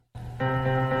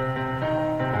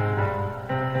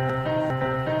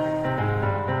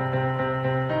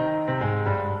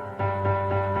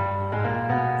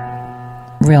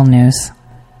Real news.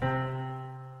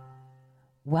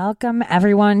 Welcome,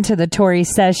 everyone, to the Tori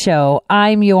Says Show.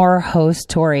 I'm your host,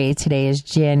 Tori. Today is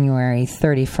January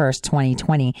 31st,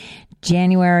 2020.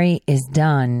 January is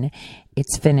done.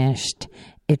 It's finished.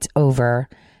 It's over.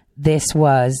 This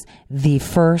was the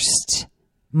first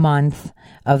month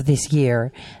of this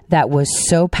year that was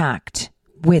so packed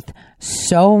with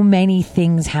so many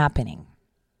things happening.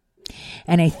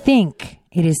 And I think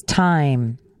it is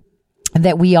time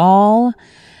that we all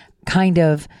kind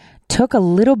of took a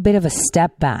little bit of a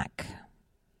step back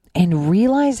and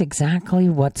realize exactly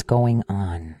what's going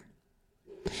on.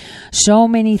 So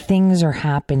many things are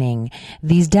happening.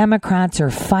 These Democrats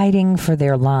are fighting for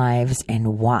their lives,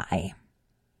 and why?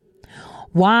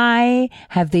 Why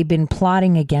have they been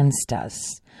plotting against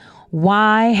us?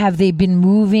 Why have they been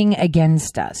moving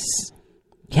against us?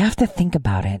 You have to think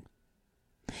about it.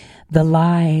 The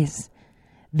lies,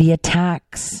 the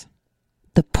attacks,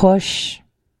 the push,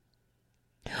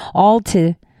 all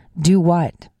to do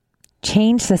what?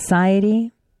 Change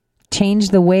society, change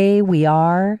the way we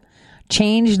are,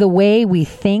 change the way we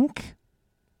think.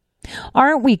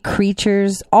 Aren't we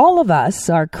creatures? All of us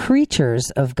are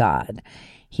creatures of God.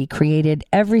 He created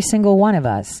every single one of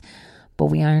us, but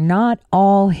we are not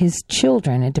all his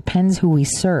children. It depends who we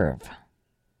serve.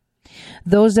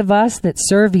 Those of us that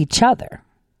serve each other,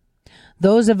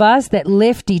 those of us that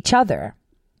lift each other,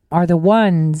 are the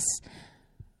ones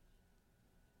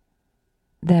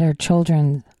that are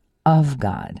children of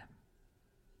God.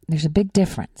 There's a big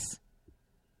difference.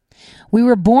 We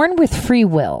were born with free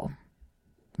will,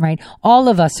 right? All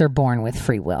of us are born with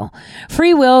free will.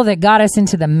 Free will that got us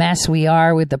into the mess we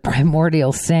are with the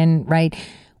primordial sin, right?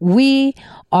 We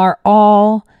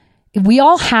all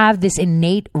have this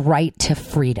innate right to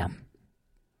freedom.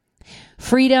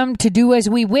 Freedom to do as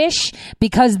we wish,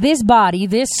 because this body,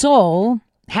 this soul,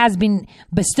 has been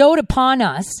bestowed upon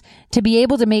us to be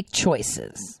able to make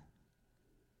choices.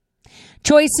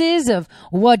 Choices of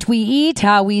what we eat,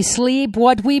 how we sleep,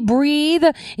 what we breathe,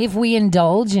 if we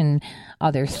indulge in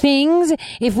other things,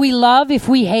 if we love, if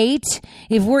we hate,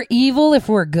 if we're evil, if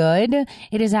we're good.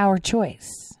 It is our choice.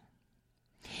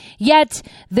 Yet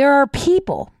there are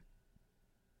people,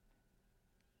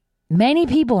 many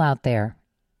people out there,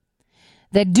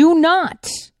 that do not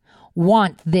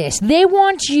want this. They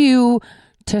want you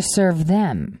to serve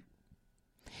them.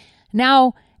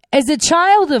 Now, as a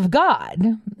child of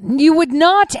God, you would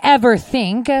not ever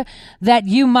think that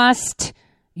you must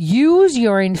use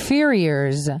your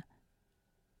inferiors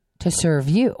to serve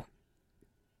you.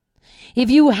 If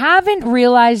you haven't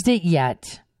realized it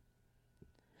yet,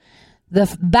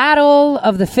 the battle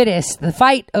of the fittest, the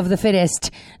fight of the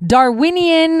fittest,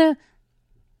 Darwinian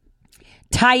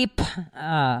type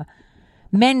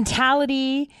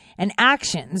mentality and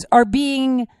actions are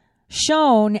being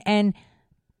shown and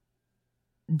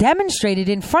demonstrated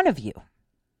in front of you.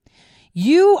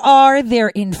 You are their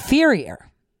inferior.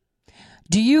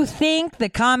 Do you think the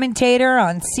commentator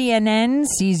on CNN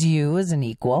sees you as an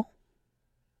equal?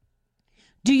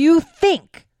 Do you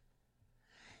think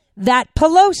that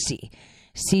Pelosi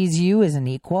sees you as an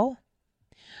equal?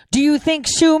 Do you think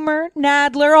Schumer,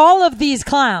 Nadler, all of these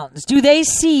clowns, do they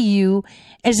see you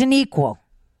as an equal?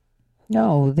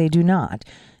 No, they do not.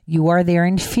 You are their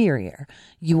inferior.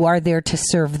 You are there to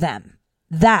serve them.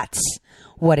 That's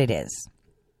what it is.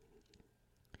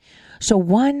 So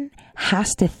one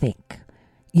has to think.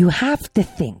 You have to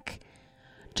think.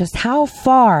 Just how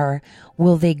far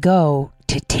will they go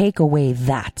to take away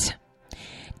that?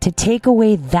 To take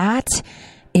away that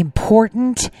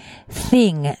important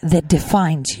thing that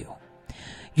defines you.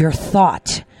 Your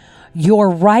thought. Your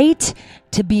right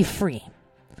to be free.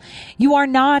 You are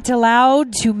not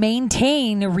allowed to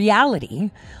maintain reality.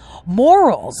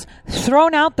 Morals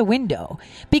thrown out the window,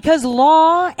 because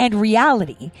law and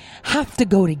reality have to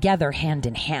go together hand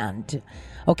in hand.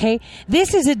 Okay?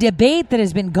 This is a debate that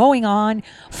has been going on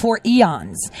for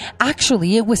eons.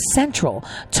 Actually, it was central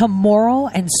to moral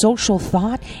and social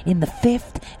thought in the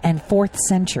 5th and 4th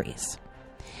centuries.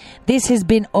 This has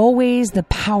been always the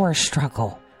power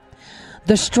struggle.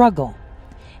 The struggle.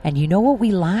 And you know what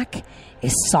we lack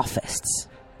is sophists.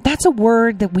 That's a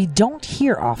word that we don't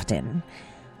hear often.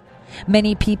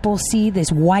 Many people see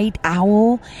this white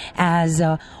owl as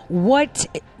what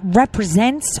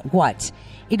represents what?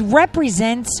 It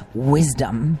represents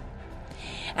wisdom.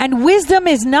 And wisdom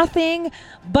is nothing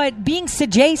but being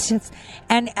sagacious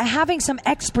and having some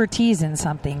expertise in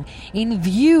something, in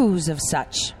views of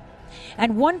such.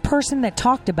 And one person that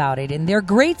talked about it in their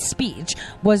great speech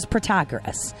was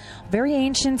Protagoras, very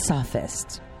ancient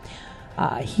sophist.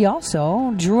 He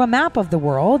also drew a map of the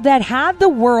world that had the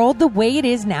world the way it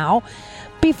is now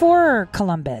before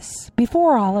Columbus,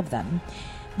 before all of them.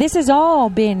 This has all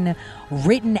been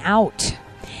written out.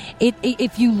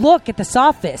 If you look at the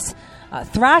Sophists,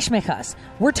 Thrashmachus,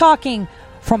 we're talking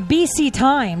from BC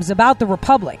times about the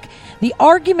Republic. The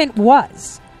argument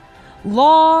was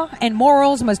law and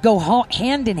morals must go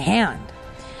hand in hand.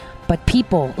 But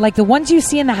people, like the ones you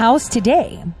see in the House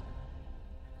today,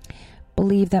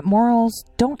 believe that morals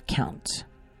don't count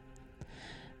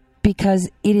because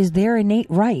it is their innate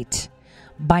right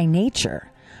by nature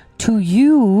to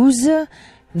use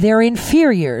their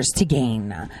inferiors to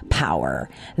gain power.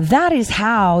 That is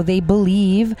how they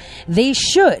believe they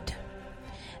should.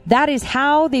 That is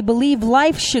how they believe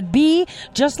life should be,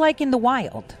 just like in the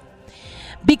wild.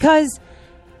 Because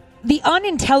the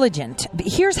unintelligent,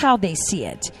 here's how they see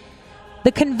it.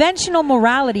 The conventional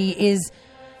morality is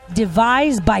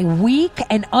devised by weak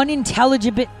and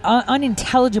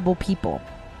unintelligible people.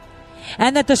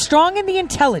 And that the strong and the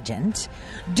intelligent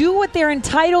do what they're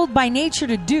entitled by nature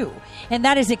to do, and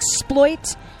that is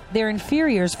exploit their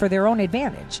inferiors for their own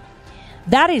advantage.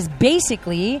 That is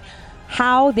basically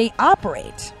how they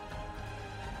operate.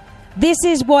 This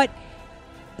is what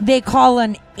they call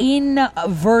an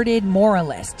inverted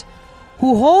moralist,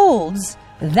 who holds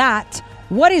that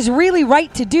what is really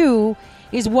right to do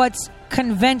is what's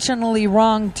conventionally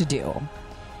wrong to do.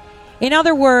 In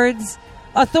other words,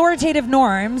 authoritative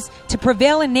norms to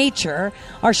prevail in nature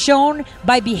are shown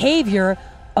by behavior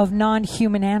of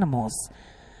non-human animals.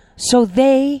 So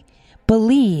they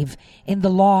believe in the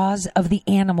laws of the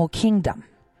animal kingdom.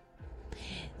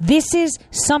 This is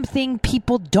something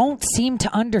people don't seem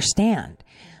to understand.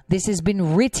 This has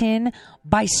been written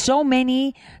by so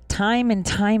many time and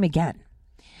time again.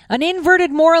 An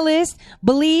inverted moralist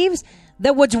believes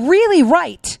that what's really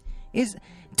right is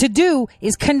to do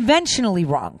is conventionally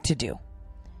wrong to do.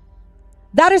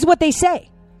 That is what they say.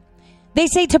 They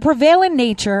say to prevail in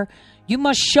nature, you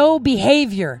must show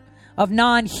behavior of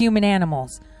non-human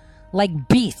animals, like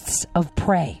beasts of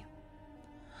prey.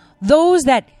 Those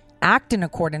that act in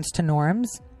accordance to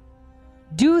norms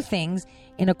do things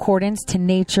in accordance to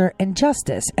nature and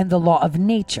justice and the law of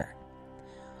nature,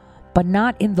 but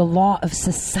not in the law of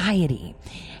society.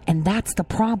 And that's the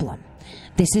problem.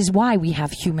 This is why we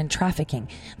have human trafficking.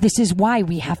 This is why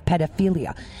we have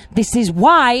pedophilia. This is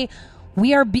why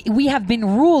we have been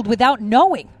ruled without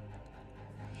knowing.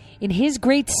 In his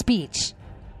great speech,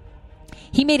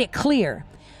 he made it clear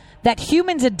that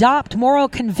humans adopt moral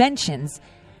conventions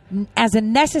as a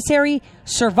necessary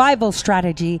survival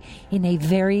strategy in a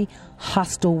very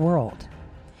hostile world.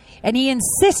 And he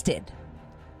insisted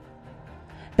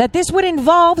that this would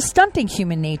involve stunting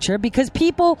human nature because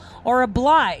people are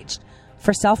obliged,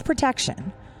 for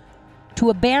self-protection, to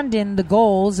abandon the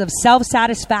goals of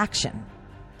self-satisfaction.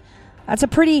 That's a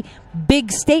pretty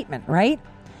big statement, right?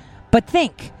 But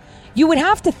you would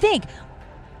have to think,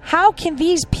 how can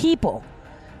these people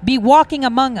be walking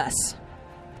among us?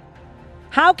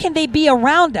 How can they be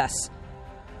around us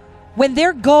when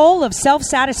their goal of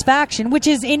self-satisfaction, which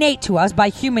is innate to us by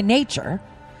human nature,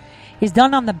 is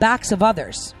done on the backs of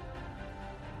others?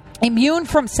 Immune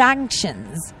from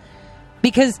sanctions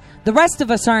because the rest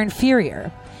of us are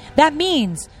inferior. That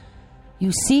means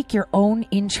you seek your own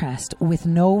interest with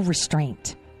no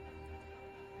restraint.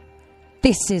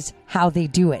 This is how they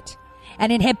do it.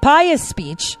 And in Hippias'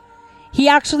 speech, he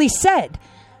actually said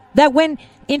that when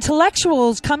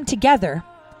intellectuals come together,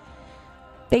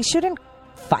 they shouldn't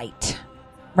fight,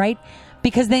 right?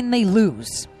 Because then they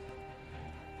lose.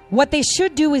 What they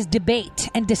should do is debate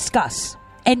and discuss.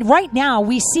 And right now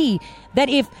we see that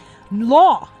if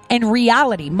law and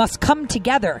reality must come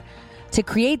together to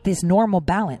create this normal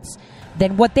balance,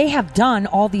 then what they have done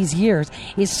all these years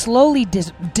is slowly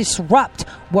disrupt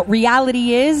what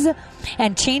reality is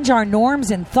and change our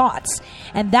norms and thoughts.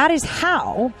 And that is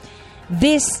how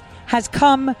this has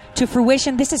come to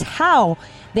fruition. This is how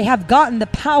they have gotten the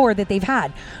power that they've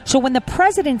had. So when the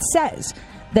president says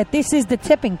that this is the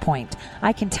tipping point,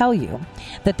 I can tell you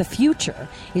that the future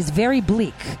is very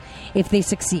bleak if they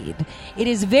succeed. It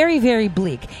is very, very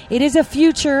bleak. It is a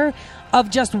future of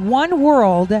just one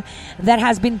world that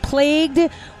has been plagued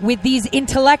with these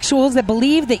intellectuals that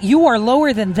believe that you are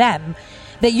lower than them,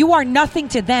 that you are nothing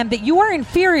to them, that you are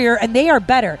inferior and they are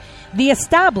better. The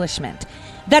establishment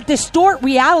that distort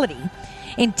reality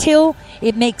until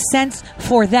it makes sense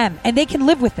for them and they can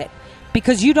live with it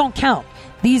because you don't count.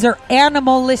 These are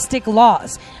animalistic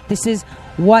laws. This is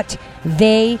what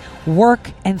they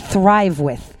work and thrive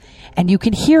with. And you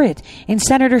can hear it in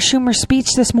Senator Schumer's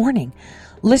speech this morning.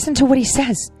 Listen to what he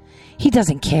says. He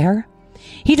doesn't care.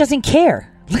 He doesn't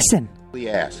care. Listen. We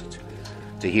asked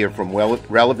to hear from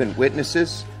relevant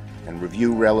witnesses and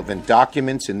review relevant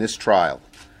documents in this trial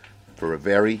for a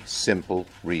very simple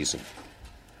reason.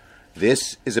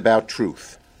 This is about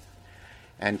truth.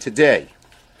 And today,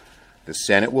 the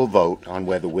Senate will vote on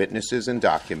whether witnesses and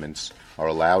documents are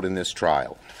allowed in this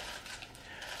trial.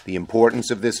 The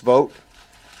importance of this vote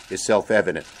is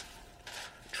self-evident.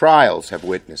 Trials have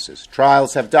witnesses.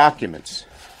 Trials have documents.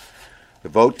 The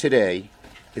vote today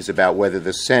is about whether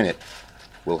the Senate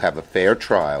will have a fair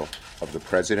trial of the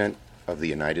President of the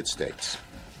United States.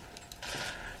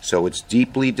 So it's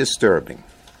deeply disturbing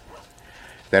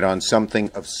that on something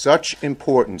of such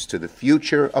importance to the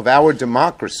future of our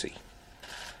democracy,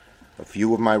 a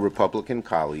few of my Republican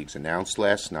colleagues announced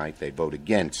last night they vote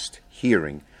against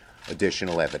hearing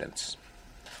additional evidence.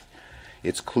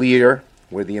 It's clear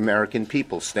where the American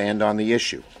people stand on the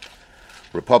issue.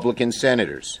 Republican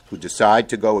senators who decide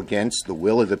to go against the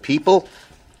will of the people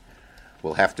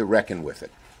will have to reckon with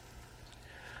it.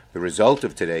 The result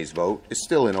of today's vote is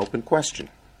still an open question.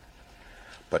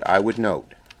 But I would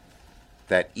note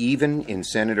that even in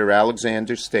Senator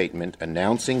Alexander's statement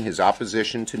announcing his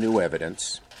opposition to new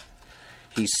evidence,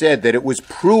 he said that it was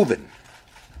proven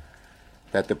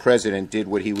that the president did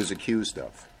what he was accused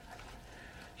of.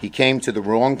 He came to the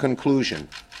wrong conclusion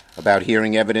about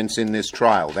hearing evidence in this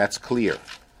trial. That's clear.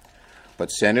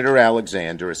 But Senator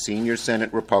Alexander, a senior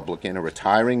Senate Republican, a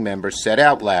retiring member, said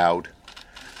out loud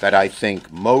that I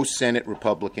think most Senate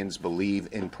Republicans believe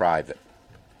in private.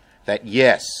 That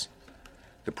yes,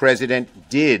 the president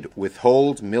did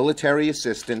withhold military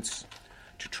assistance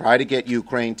to try to get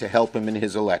Ukraine to help him in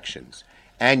his elections.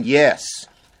 And yes,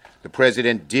 the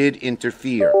president did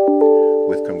interfere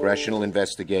with congressional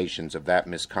investigations of that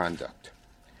misconduct.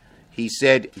 He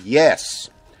said, yes,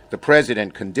 the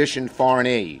president conditioned foreign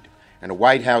aid and a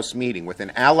White House meeting with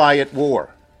an ally at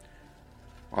war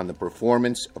on the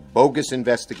performance of bogus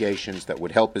investigations that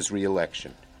would help his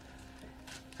reelection.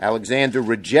 Alexander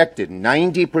rejected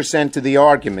 90% of the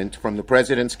argument from the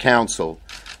president's counsel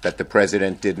that the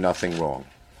president did nothing wrong.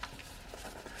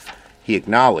 He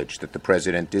acknowledged that the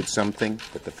president did something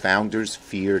that the founders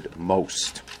feared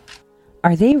most.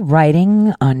 Are they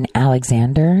writing on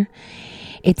Alexander?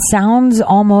 It sounds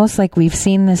almost like we've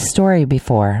seen this story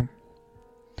before.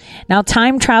 Now,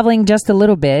 time traveling just a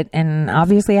little bit, and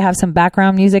obviously I have some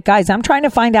background music. Guys, I'm trying to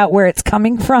find out where it's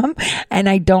coming from, and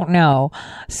I don't know.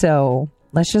 So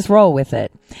let's just roll with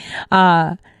it.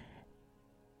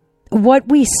 What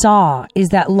we saw is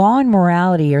that law and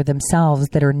morality are themselves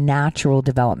that are natural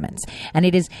developments, and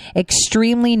it is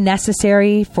extremely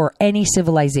necessary for any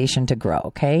civilization to grow,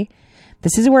 okay?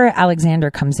 This is where Alexander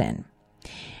comes in.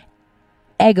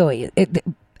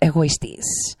 Egoistes.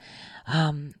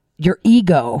 Your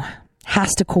ego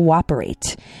has to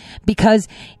cooperate because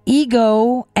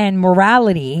ego and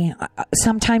morality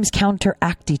sometimes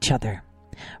counteract each other,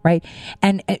 right?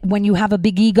 And when you have a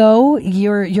big ego,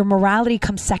 your morality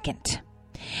comes second.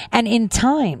 And in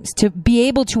times to be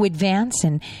able to advance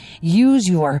and use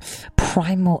your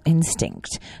primal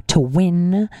instinct to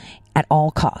win at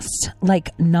all costs,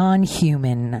 like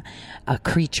non-human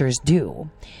creatures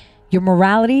do, your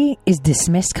morality is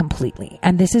dismissed completely.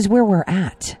 And this is where we're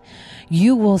at.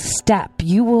 You will step,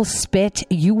 you will spit,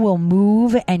 you will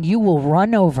move, and you will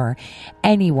run over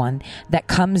anyone that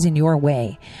comes in your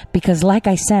way. Because like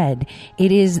I said,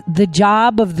 it is the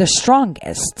job of the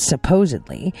strongest,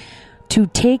 supposedly, to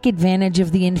take advantage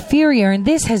of the inferior. And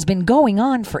this has been going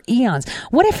on for eons.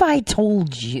 What if I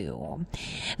told you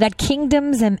that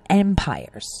kingdoms and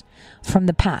empires from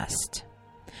the past,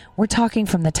 we're talking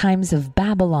from the times of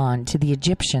Babylon to the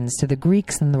Egyptians to the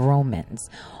Greeks and the Romans,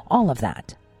 all of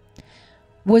that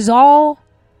was all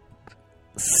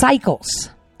cycles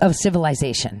of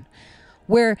civilization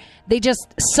where they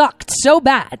just sucked so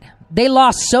bad. They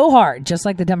lost so hard, just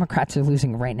like the Democrats are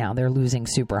losing right now. They're losing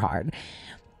super hard,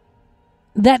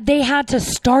 that they had to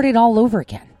start it all over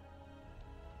again.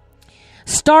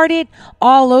 Start it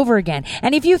all over again.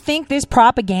 And if you think this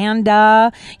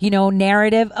propaganda,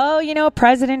 narrative,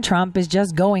 President Trump is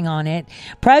just going on it.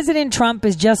 President Trump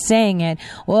is just saying it.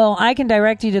 Well, I can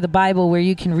direct you to the Bible where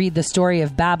you can read the story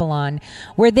of Babylon,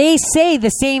 where they say the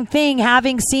same thing.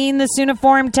 Having seen this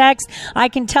uniform text, I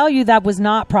can tell you that was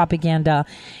not propaganda.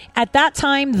 At that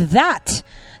time, that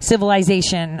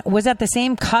civilization was at the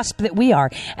same cusp that we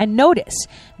are. And notice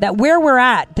that where we're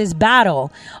at, this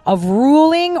battle of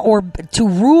ruling or to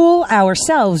rule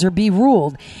ourselves or be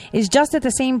ruled, is just at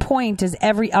the same point as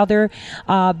every other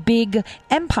big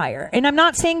empire. And I'm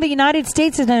not saying the United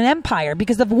States is an empire,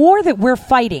 because the war that we're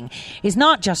fighting is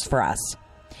not just for us.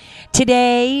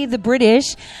 Today, the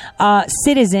British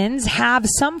citizens have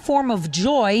some form of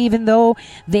joy, even though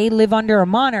they live under a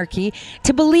monarchy,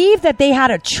 to believe that they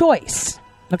had a choice.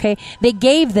 Okay? They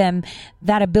gave them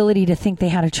that ability to think they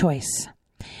had a choice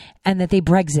and that they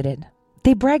Brexited.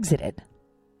 They Brexited.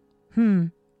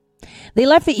 They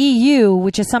left the EU,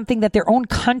 which is something that their own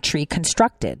country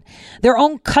constructed. Their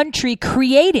own country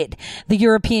created the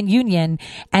European Union,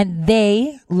 and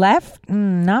they left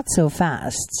not so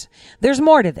fast. There's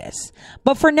more to this.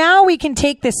 But for now, we can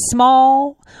take this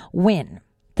small win.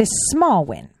 This small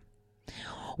win.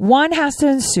 One has to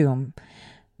assume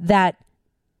that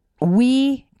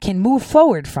we can move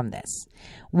forward from this.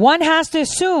 One has to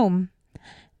assume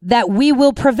that we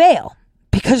will prevail,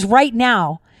 because right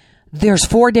now, there's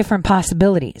 4 different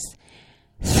possibilities.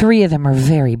 3 of them are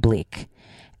very bleak.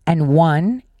 And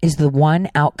one is the one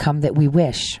outcome that we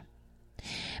wish.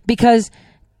 Because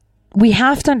we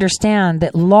have to understand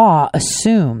that law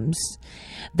assumes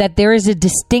that there is a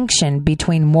distinction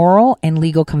between moral and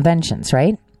legal conventions,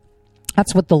 right?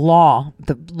 That's what the law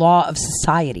of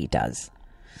society does.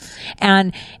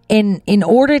 And in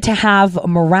order to have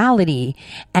morality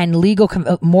and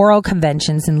moral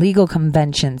conventions and legal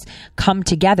conventions come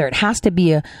together, it has to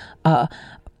be a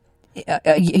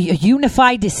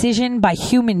unified decision by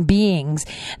human beings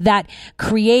that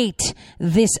create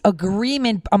this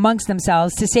agreement amongst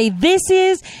themselves to say, this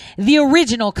is the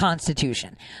original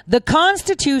Constitution, the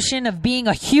Constitution of being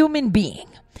a human being.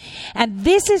 And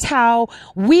this is how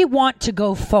we want to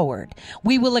go forward.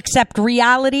 We will accept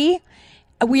reality.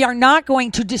 We are not going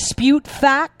to dispute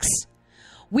facts.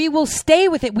 We will stay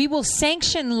with it. We will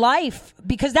sanction life,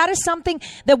 because that is something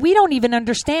that we don't even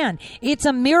understand. It's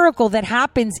a miracle that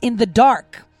happens in the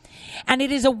dark. And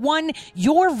it is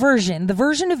your version, the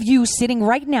version of you sitting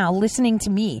right now listening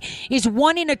to me, is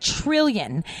 1 in a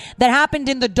trillion that happened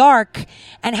in the dark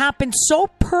and happened so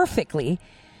perfectly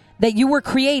that you were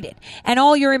created, and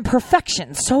all your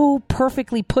imperfections so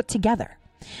perfectly put together.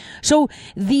 So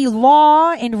the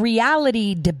law and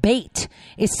reality debate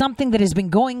is something that has been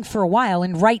going for a while.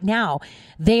 And right now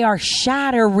they are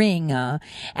shattering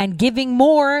and giving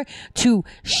more to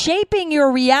shaping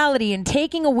your reality and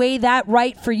taking away that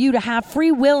right for you to have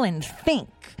free will and think,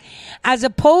 as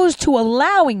opposed to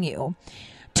allowing you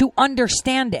to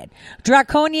understand it.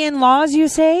 Draconian laws, you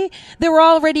say? They're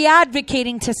already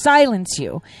advocating to silence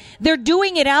you. They're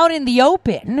doing it out in the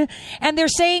open, and they're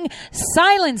saying,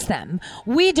 silence them.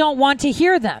 We don't want to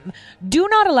hear them. Do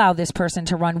not allow this person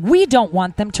to run. We don't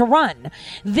want them to run.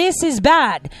 This is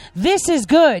bad. This is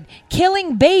good.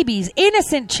 Killing babies,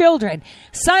 innocent children.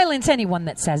 Silence anyone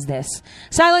that says this.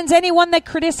 Silence anyone that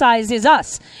criticizes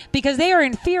us, because they are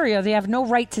inferior. They have no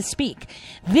right to speak.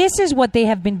 This is what they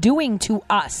have been doing to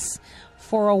us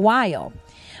for a while.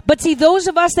 But see, those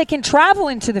of us that can travel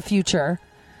into the future,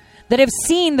 that have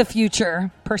seen the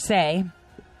future per se,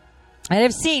 that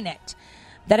have seen it,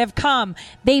 that have come,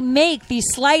 they make these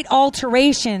slight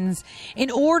alterations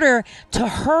in order to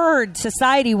herd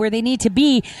society where they need to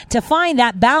be, to find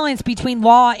that balance between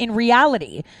law and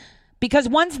reality. Because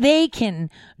once they can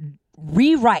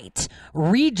rewrite,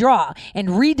 redraw, and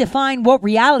redefine what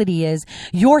reality is,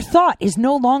 your thought is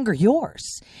no longer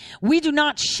yours. We do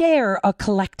not share a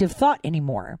collective thought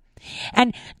anymore.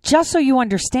 And just so you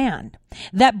understand,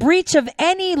 that breach of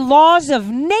any laws of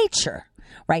nature,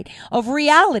 right, of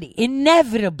reality,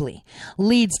 inevitably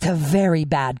leads to very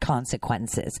bad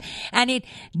consequences. And it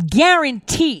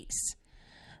guarantees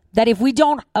that if we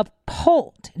don't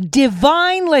uphold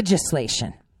divine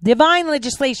legislation,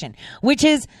 which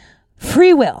is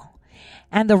free will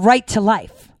and the right to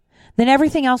life, then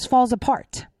everything else falls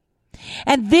apart.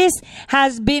 And this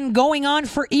has been going on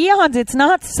for eons. It's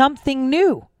not something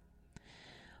new.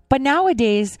 But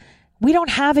nowadays, we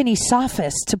don't have any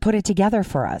sophists to put it together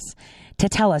for us, to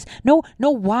tell us. No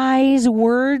wise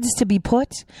words to be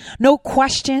put. No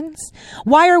questions.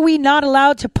 Why are we not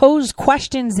allowed to pose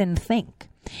questions and think?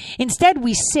 Instead,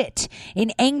 we sit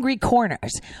in angry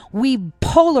corners. We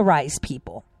polarize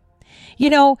people. You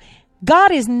know,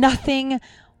 God is nothing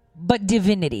but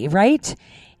divinity, right?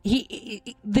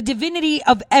 The divinity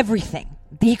of everything.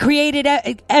 He created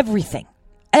everything.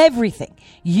 Everything.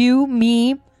 You,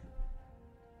 me,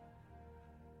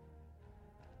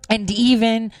 and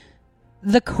even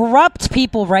the corrupt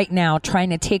people right now trying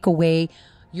to take away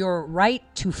your right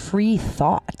to free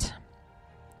thought.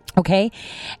 Okay?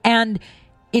 And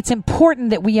it's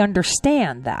important that we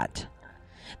understand that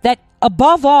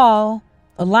above all,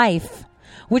 life,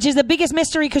 which is the biggest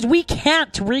mystery because we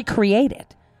can't recreate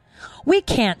it. We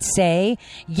can't say,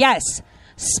 yes,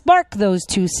 spark those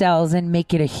two cells and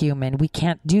make it a human. We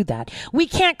can't do that. We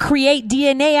can't create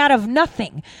DNA out of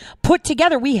nothing. Put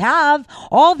together, we have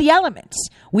all the elements.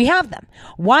 We have them.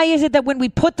 Why is it that when we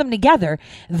put them together,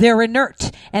 they're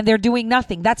inert and they're doing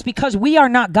nothing? That's because we are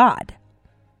not God.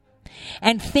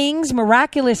 And things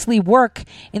miraculously work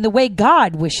in the way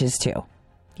God wishes to.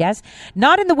 Yes?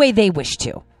 Not in the way they wish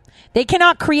to. They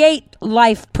cannot create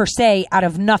life per se out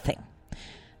of nothing.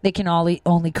 They can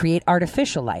only create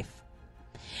artificial life.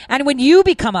 And when you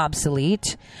become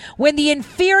obsolete, when the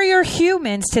inferior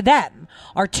humans to them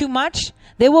are too much,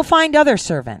 they will find other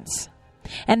servants.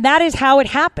 And that is how it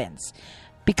happens.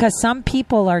 Because some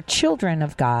people are children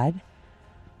of God.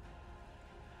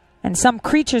 And some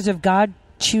creatures of God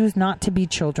choose not to be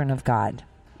children of God.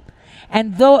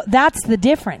 And though that's the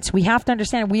difference, we have to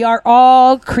understand we are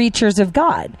all creatures of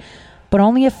God. But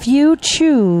only a few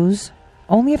choose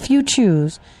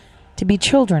to be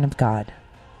children of God.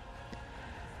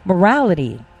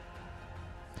 Morality.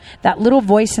 That little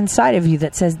voice inside of you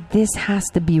that says this has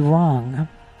to be wrong.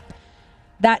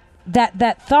 That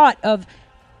thought of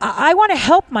I want to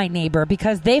help my neighbor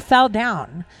because they fell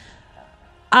down.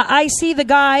 I see the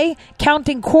guy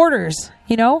counting quarters,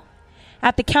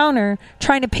 at the counter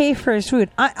trying to pay for his food.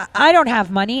 I don't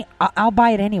have money. I'll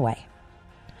buy it anyway.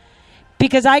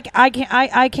 Because I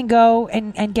can go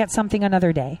and get something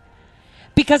another day.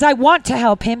 Because I want to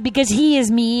help him, because he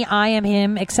is me, I am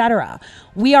him, etc.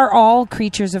 We are all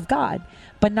creatures of God,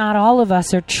 but not all of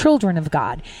us are children of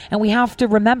God. And we have to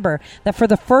remember that for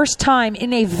the first time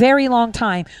in a very long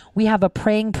time, we have a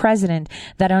praying president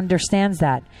that understands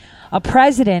that. A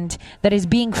president that is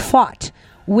being fought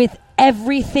with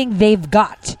everything they've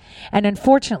got. And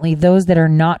unfortunately, those that are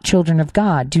not children of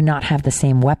God do not have the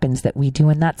same weapons that we do.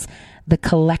 And that's the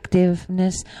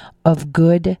collectiveness of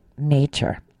good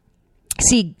nature.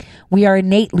 See, we are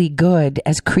innately good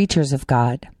as creatures of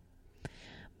God,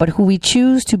 but who we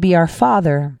choose to be our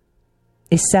Father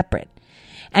is separate.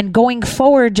 And going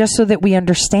forward, just so that we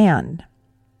understand,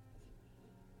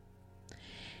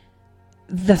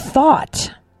 the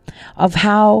thought of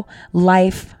how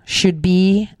life should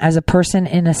be as a person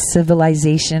in a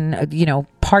civilization,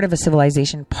 part of a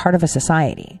civilization, part of a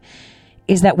society,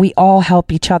 is that we all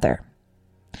help each other.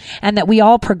 And that we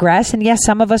all progress. And yes,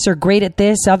 some of us are great at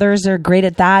this. Others are great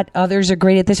at that. Others are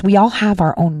great at this. We all have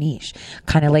our own niche.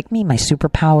 Kind of like me. My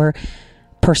superpower,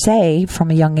 per se, from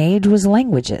a young age was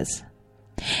languages.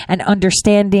 And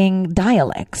understanding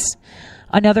dialects.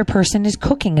 Another person is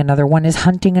cooking. Another one is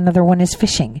hunting. Another one is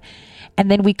fishing.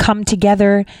 And then we come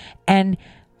together and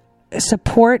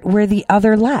support where the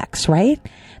other lacks, right?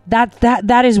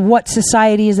 That is what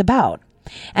society is about.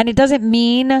 And it doesn't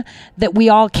mean that we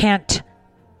all can't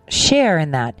share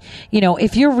in that.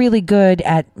 If you're really good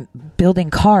at building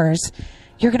cars,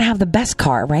 you're going to have the best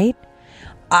car, right?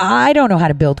 I don't know how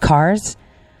to build cars,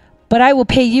 but I will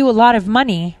pay you a lot of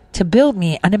money to build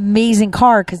me an amazing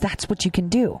car because that's what you can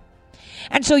do.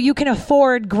 And so you can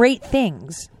afford great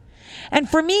things. And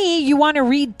for me, you want to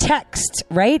read text,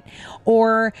 right?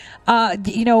 Or,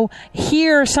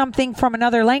 hear something from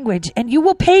another language, and you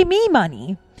will pay me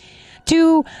money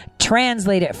to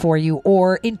translate it for you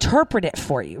or interpret it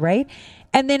for you, right?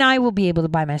 And then I will be able to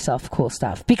buy myself cool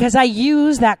stuff because I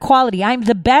use that quality. I'm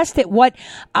the best at what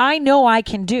I know I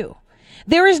can do.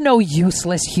 There is no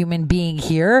useless human being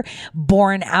here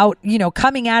born out,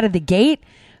 coming out of the gate,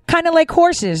 kind of like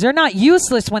horses. They're not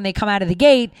useless when they come out of the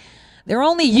gate. They're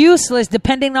only useless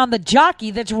depending on the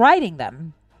jockey that's riding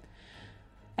them.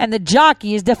 And the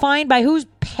jockey is defined by who's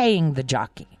paying the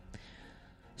jockey.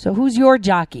 So who's your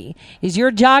jockey? Is your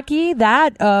jockey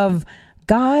that of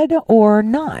God or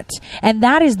not? And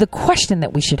that is the question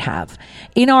that we should have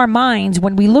in our minds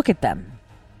when we look at them.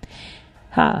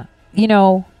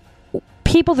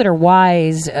 People that are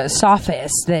wise,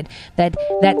 sophists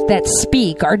that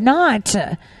speak are not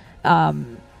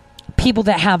people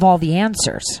that have all the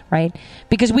answers, right?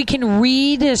 Because we can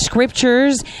read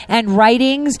scriptures and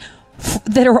writings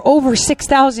that are over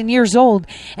 6,000 years old,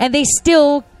 and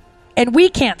we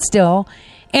can't still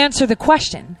answer the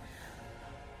question.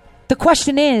 The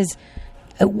question is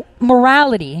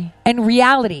morality and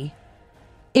reality.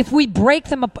 If we break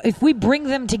them up, if we bring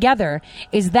them together,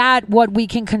 is that what we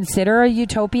can consider a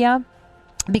utopia?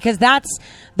 Because that's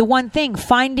the one thing,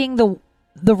 finding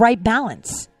the right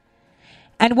balance.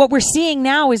 And what we're seeing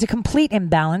now is a complete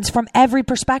imbalance from every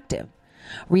perspective.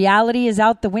 Reality is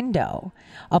out the window.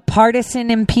 A partisan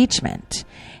impeachment.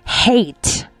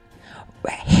 Hate.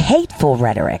 Hateful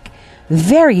rhetoric.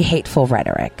 Very hateful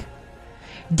rhetoric.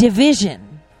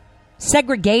 Division.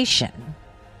 Segregation.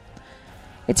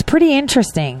 It's pretty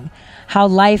interesting how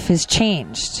life has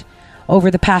changed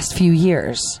over the past few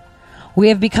years. We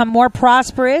have become more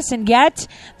prosperous, and yet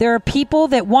there are people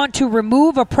that want to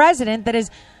remove a president that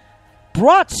has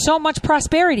brought so much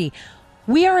prosperity.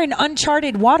 We are in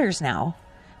uncharted waters now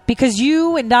because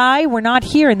you and I were not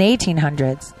here in the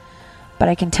 1800s. But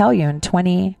I can tell you in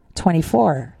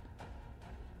 2024,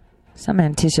 some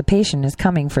anticipation is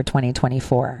coming for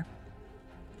 2024.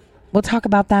 We'll talk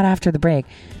about that after the break.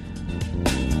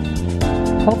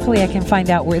 Hopefully I can find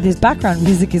out where this background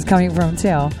music is coming from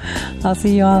too. I'll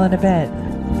see you all in a bit.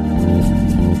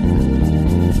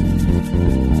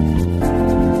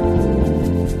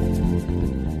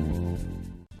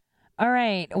 All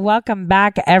right. Welcome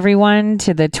back, everyone,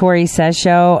 to the Tori Says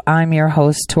Show. I'm your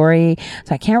host, Tori.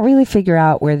 So I can't really figure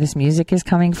out where this music is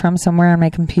coming from somewhere on my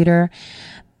computer.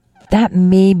 That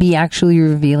may be actually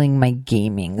revealing my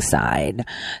gaming side.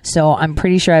 So I'm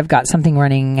pretty sure I've got something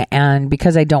running, and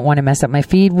because I don't want to mess up my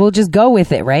feed, we'll just go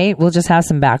with it, right? We'll just have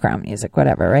some background music,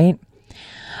 whatever, right?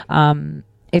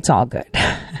 It's all good.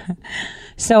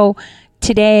 So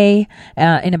today,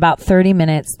 in about 30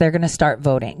 minutes, they're going to start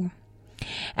voting.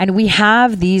 And we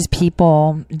have these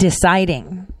people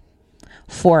deciding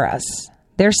for us.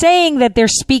 They're saying that they're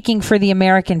speaking for the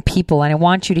American people, and I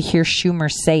want you to hear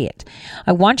Schumer say it.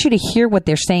 I want you to hear what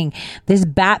they're saying. This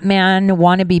Batman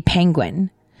wannabe penguin,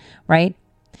 right,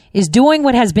 is doing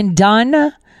what has been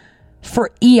done for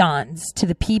eons to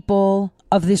the people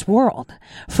of this world,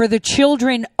 for the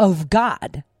children of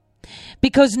God.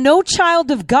 Because no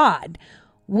child of God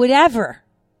would ever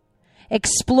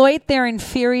exploit their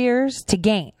inferiors to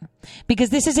gain. Because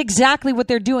this is exactly what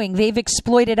they're doing. They've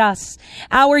exploited us,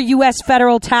 our U.S.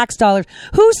 federal tax dollars.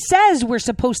 Who says we're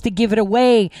supposed to give it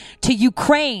away to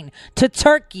Ukraine, to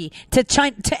Turkey, to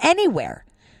China, to anywhere?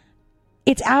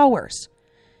 It's ours.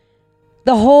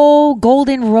 The whole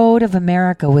golden road of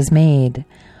America was made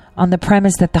on the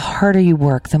premise that the harder you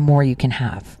work, the more you can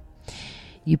have.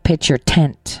 You pitch your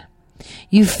tent.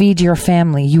 You feed your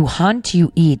family. You hunt,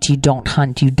 you eat. You don't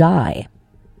hunt, you die.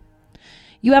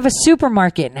 You have a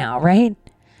supermarket now, right?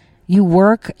 You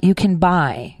work, you can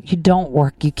buy. You don't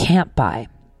work, you can't buy.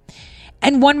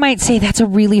 And one might say that's a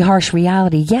really harsh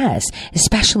reality. Yes,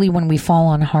 especially when we fall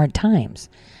on hard times.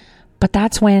 But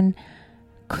that's when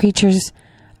creatures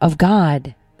of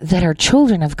God that are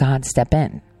children of God step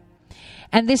in.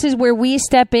 And this is where we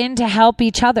step in to help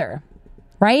each other,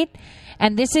 right?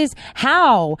 And this is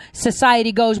how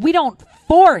society goes. We don't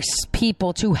force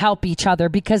people to help each other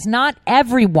because not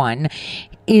everyone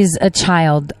is a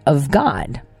child of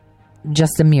God,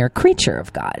 just a mere creature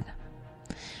of God.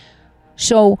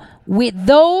 So with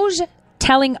those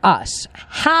telling us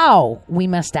how we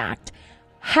must act,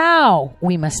 how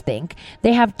we must think,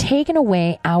 they have taken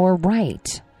away our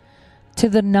right to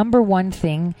the number one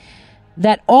thing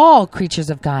that all creatures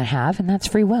of God have, and that's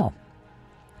free will.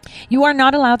 You are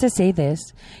not allowed to say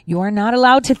this. You are not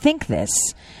allowed to think this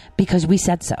because we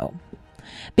said so.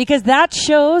 Because that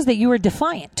shows that you are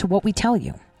defiant to what we tell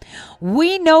you.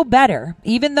 We know better.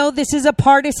 Even though this is a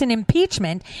partisan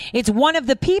impeachment, it's one of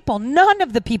the people. None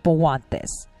of the people want this.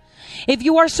 If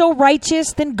you are so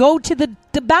righteous, then go to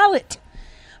the ballot.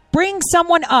 Bring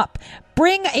someone up.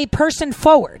 Bring a person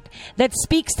forward that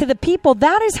speaks to the people.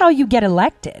 That is how you get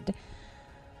elected.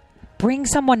 Bring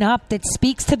someone up that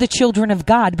speaks to the children of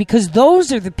God, because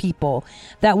those are the people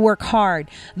that work hard.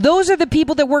 Those are the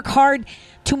people that work hard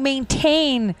to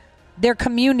maintain their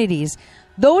communities.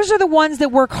 Those are the ones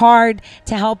that work hard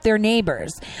to help their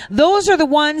neighbors. Those are the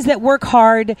ones that work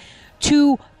hard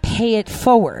to pay it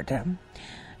forward.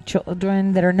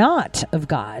 Children that are not of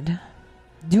God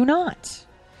do not.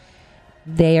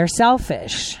 They are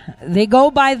selfish. They go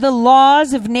by the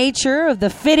laws of nature, of the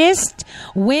fittest,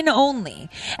 win only.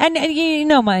 And you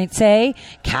know, might say,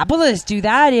 capitalists do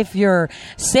that. If you're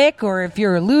sick or if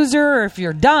you're a loser or if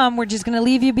you're dumb, we're just going to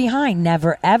leave you behind.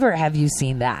 Never, ever have you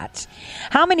seen that.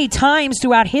 How many times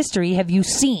throughout history have you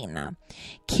seen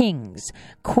kings,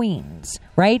 queens,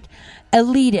 right?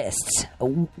 Elitists,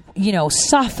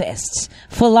 sophists,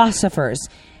 philosophers,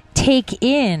 take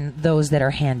in those that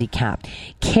are handicapped,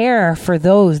 care for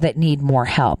those that need more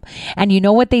help. And you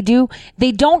know what they do?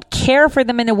 They don't care for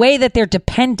them in a way that they're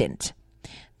dependent.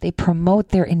 They promote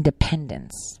their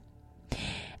independence.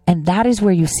 And that is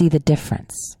where you see the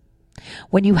difference.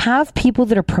 When you have people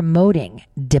that are promoting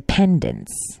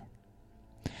dependence,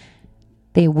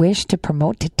 they wish to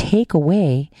promote, to take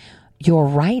away your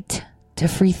right to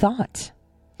free thought.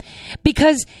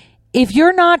 Because if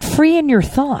you're not free in your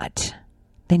thought,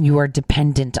 then you are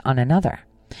dependent on another.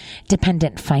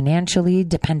 Dependent financially,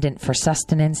 dependent for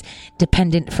sustenance,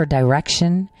 dependent for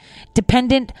direction,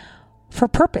 dependent for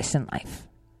purpose in life.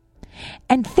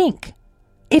 And think,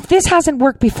 if this hasn't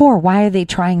worked before, why are they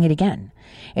trying it again?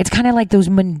 It's kind of like those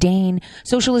mundane,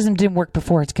 socialism didn't work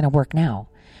before, it's going to work now.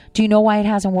 Do you know why it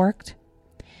hasn't worked?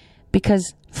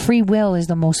 Because free will is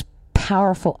the most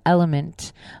powerful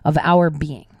element of our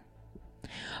being.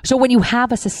 So when you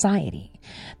have a society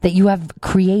that you have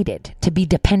created to be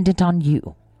dependent on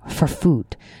you for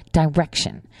food,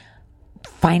 direction,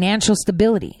 financial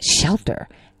stability, shelter,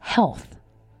 health,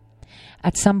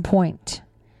 at some point,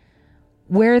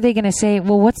 where are they going to say,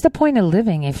 well, what's the point of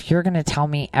living if you're going to tell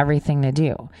me everything to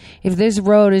do? If this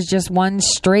road is just one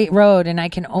straight road and I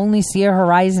can only see a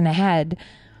horizon ahead,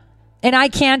 and I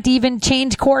can't even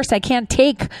change course, I can't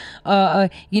take, an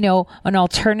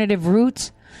alternative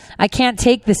route. I can't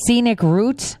take the scenic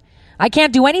route. I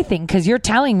can't do anything because you're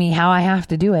telling me how I have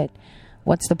to do it.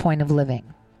 What's the point of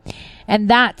living? And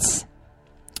that's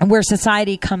where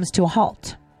society comes to a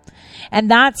halt. And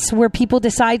that's where people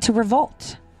decide to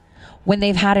revolt when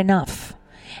they've had enough.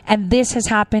 And this has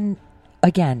happened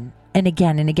again and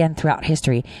again and again throughout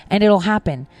history. And it'll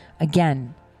happen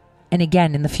again and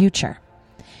again in the future.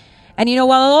 And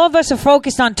while all of us are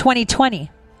focused on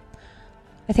 2020,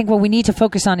 I think what we need to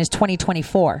focus on is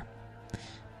 2024.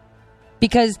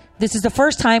 Because this is the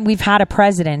first time we've had a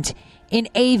president in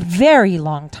a very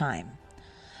long time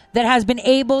that has been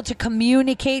able to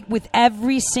communicate with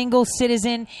every single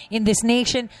citizen in this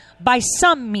nation by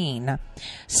some mean,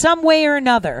 some way or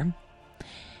another.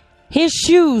 His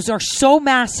shoes are so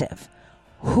massive.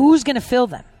 Who's going to fill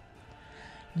them?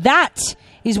 That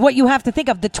is what you have to think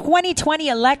of. The 2020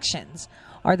 elections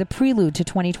are the prelude to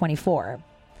 2024.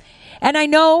 And I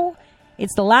know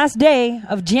it's the last day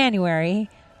of January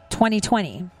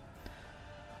 2020.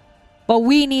 But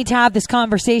we need to have this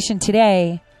conversation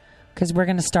today because we're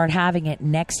going to start having it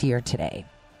next year today.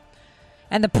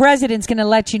 And the president's going to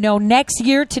let you know next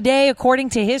year today, according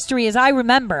to history, as I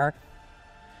remember,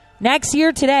 next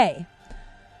year today,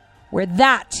 where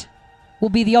that will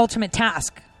be the ultimate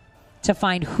task to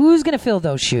find who's going to fill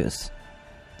those shoes.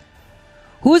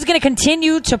 Who's going to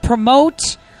continue to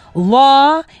promote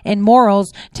law and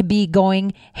morals to be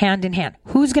going hand in hand?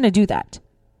 Who's going to do that?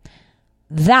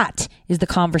 That is the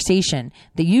conversation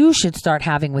that you should start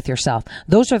having with yourself.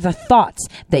 Those are the thoughts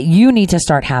that you need to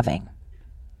start having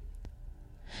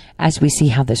as we see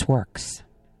how this works.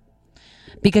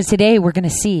 Because today we're going to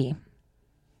see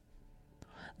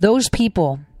those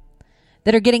people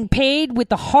that are getting paid with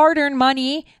the hard-earned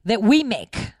money that we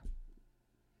make,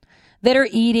 that are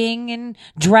eating and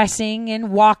dressing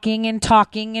and walking and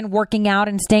talking and working out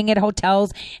and staying at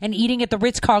hotels and eating at the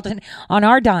Ritz-Carlton on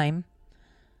our dime.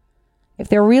 If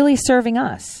they're really serving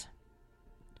us,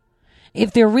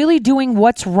 if they're really doing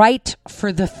what's right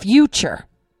for the future.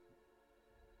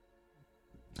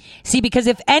 See, because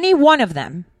if any one of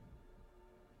them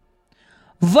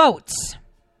votes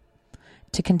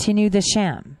to continue the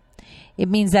sham, it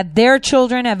means that their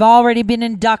children have already been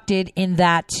inducted in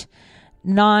that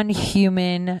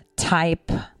non-human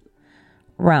type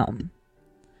realm.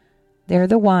 They're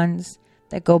the ones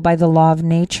that go by the law of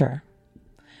nature.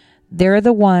 They're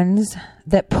the ones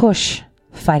that push,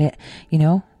 fight it,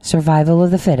 survival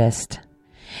of the fittest.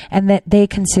 And that they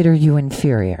consider you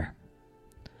inferior.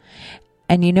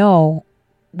 And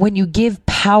when you give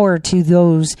power to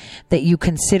those that you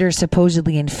consider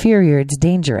supposedly inferior, it's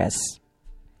dangerous.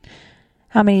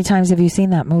 How many times have you seen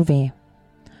that movie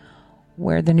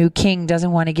where the new king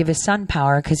doesn't want to give his son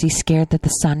power because he's scared that the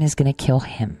son is going to kill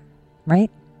him,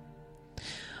 right?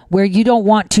 Where you don't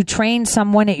want to train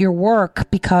someone at your work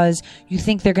because you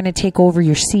think they're going to take over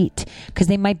your seat because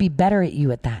they might be better at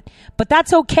you at that. But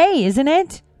that's okay, isn't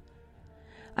it?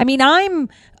 I mean, I'm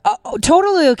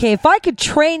totally okay. If I could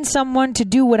train someone to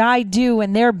do what I do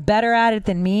and they're better at it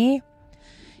than me,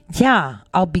 yeah,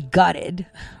 I'll be gutted,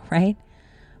 right?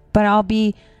 But I'll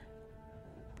be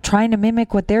trying to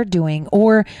mimic what they're doing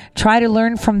or try to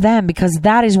learn from them because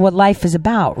that is what life is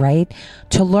about, right?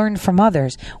 To learn from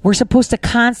others. We're supposed to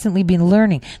constantly be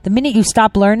learning. The minute you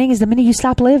stop learning is the minute you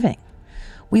stop living.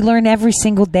 We learn every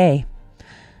single day.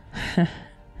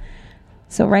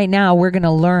 So right now we're going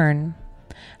to learn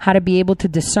how to be able to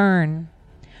discern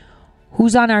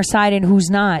who's on our side and who's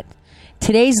not.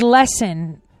 Today's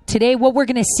lesson, today what we're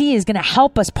going to see is going to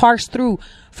help us parse through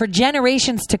for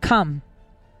generations to come.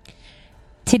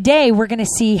 Today, we're going to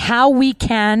see how we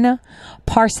can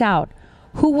parse out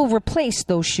who will replace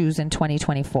those shoes in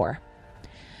 2024.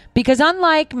 Because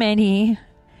unlike many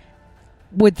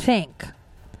would think,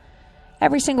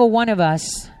 every single one of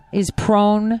us is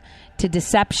prone to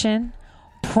deception,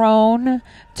 prone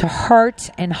to hurt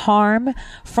and harm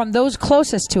from those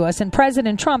closest to us. And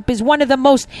President Trump is one of the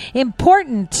most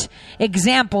important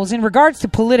examples in regards to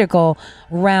political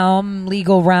realm,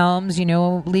 legal realms,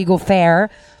 legal fare.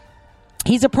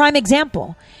 He's a prime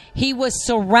example. He was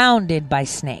surrounded by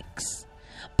snakes.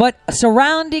 But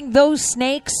surrounding those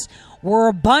snakes were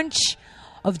a bunch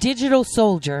of digital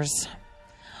soldiers,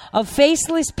 of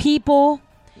faceless people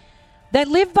that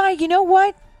live by,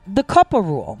 the COPPA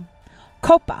rule.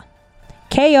 COPPA.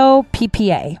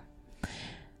 K-O-P-P-A.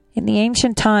 In the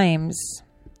ancient times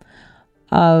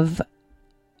of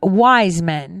wise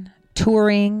men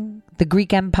touring the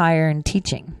Greek Empire and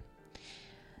teaching,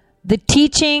 the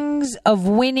teachings of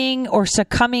winning or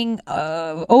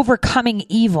overcoming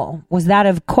evil was that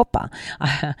of COPPA.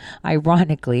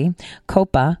 Ironically,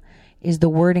 COPPA is the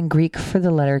word in Greek for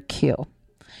the letter Q.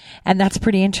 And that's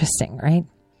pretty interesting, right?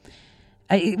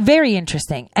 Very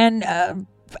interesting. And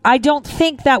I don't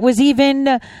think that was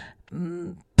even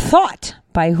thought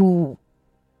by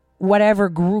whatever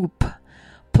group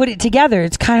put it together.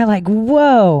 It's kind of like,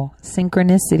 whoa,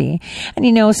 synchronicity. And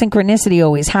synchronicity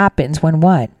always happens when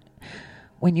what?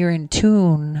 When you're in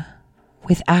tune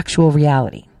with actual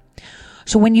reality.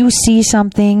 So when you see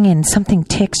something and something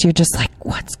ticks, you're just like,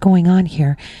 what's going on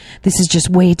here? This is just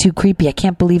way too creepy. I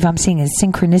can't believe I'm seeing it.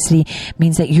 Synchronicity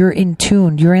means that you're in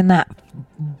tune. You're in that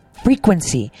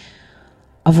frequency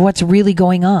of what's really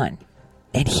going on.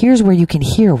 And here's where you can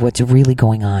hear what's really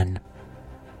going on.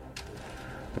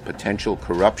 The potential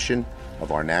corruption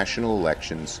of our national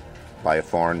elections by a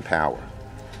foreign power,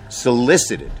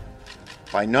 solicited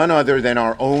by none other than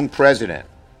our own president.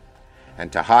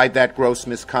 And to hide that gross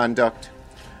misconduct,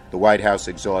 the White House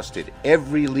exhausted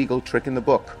every legal trick in the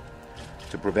book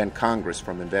to prevent Congress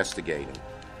from investigating.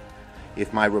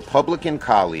 If my Republican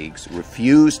colleagues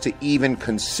refuse to even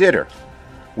consider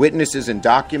witnesses and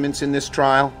documents in this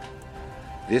trial,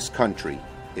 this country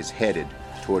is headed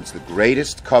towards the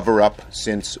greatest cover-up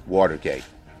since Watergate.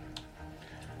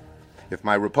 If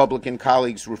my Republican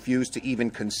colleagues refuse to even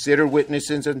consider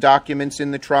witnesses and documents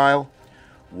in the trial,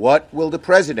 what will the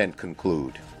president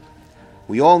conclude?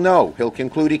 We all know he'll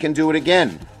conclude he can do it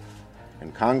again,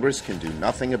 and Congress can do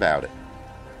nothing about it.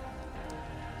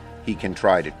 He can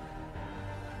try to.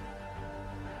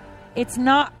 It's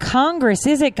not Congress,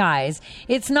 is it, guys?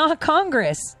 It's not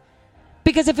Congress.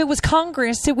 Because if it was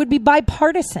Congress, it would be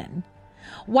bipartisan.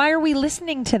 Why are we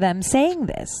listening to them saying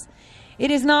this? It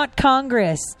is not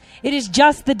Congress. It is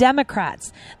just the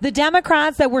Democrats. The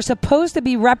Democrats that were supposed to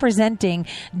be representing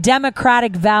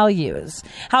democratic values.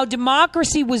 How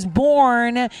democracy was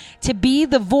born to be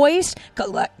the voice,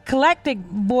 collective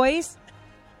voice.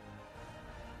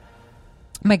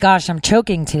 My gosh, I'm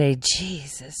choking today.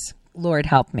 Jesus. Lord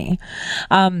help me.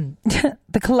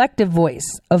 The collective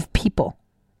voice of people.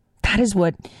 That is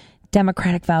what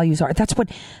democratic values are. That's what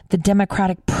the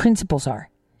democratic principles are.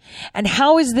 And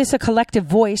how is this a collective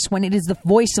voice when it is the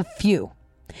voice of few?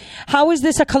 How is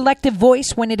this a collective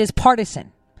voice when it is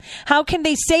partisan? How can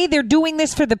they say they're doing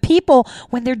this for the people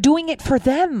when they're doing it for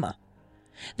them?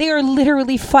 They are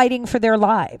literally fighting for their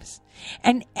lives.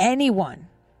 And anyone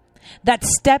that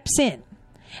steps in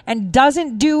and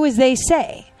doesn't do as they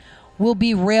say will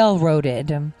be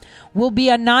railroaded, will be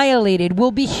annihilated,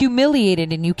 will be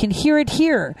humiliated. And you can hear it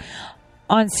here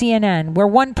on CNN where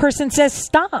one person says,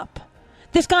 stop.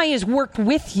 This guy has worked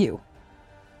with you.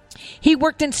 He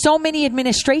worked in so many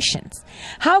administrations.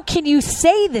 How can you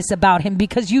say this about him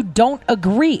because you don't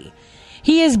agree?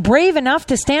 He is brave enough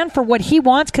to stand for what he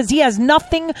wants because he has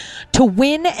nothing to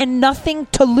win and nothing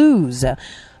to lose,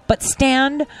 but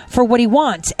stand for what he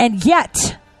wants. And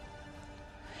yet,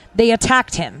 they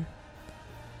attacked him.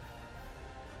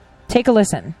 Take a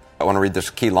listen. I want to read this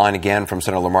key line again from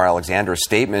Senator Lamar Alexander's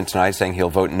statement tonight saying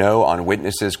he'll vote no on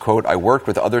witnesses. Quote, I worked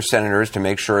with other senators to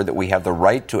make sure that we have the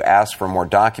right to ask for more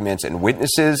documents and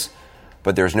witnesses,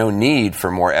 but there's no need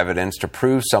for more evidence to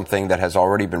prove something that has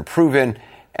already been proven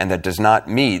and that does not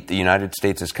meet the United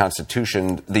States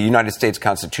Constitution's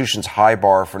high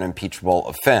bar for an impeachable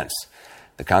offense.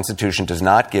 The Constitution does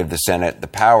not give the Senate the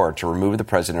power to remove the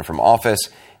president from office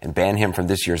and ban him from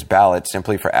this year's ballot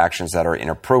simply for actions that are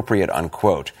inappropriate,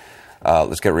 unquote.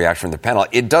 Let's get a reaction from the panel.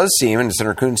 It does seem, and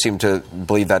Senator Coons seemed to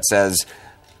believe that says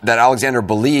that Alexander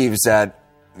believes that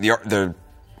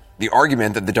the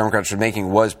argument that the Democrats were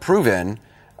making was proven.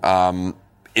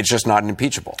 It's just not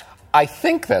impeachable. I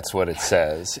think that's what it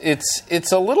says.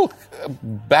 It's a little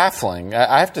baffling.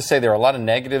 I have to say there are a lot of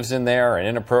negatives in there and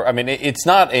inappropriate. I mean, it's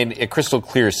not a crystal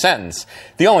clear sentence.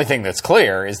 The only thing that's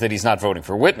clear is that he's not voting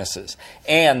for witnesses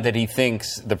and that he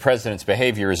thinks the president's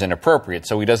behavior is inappropriate.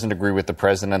 So he doesn't agree with the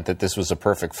president that this was a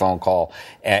perfect phone call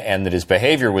and that his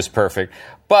behavior was perfect.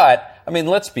 But, I mean,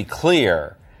 let's be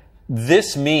clear.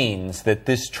 This means that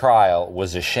this trial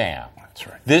was a sham. That's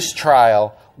right. This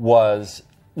trial was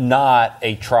not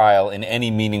a trial in any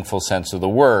meaningful sense of the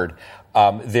word.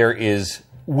 There is,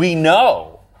 we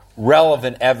know,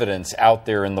 relevant evidence out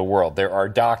there in the world. There are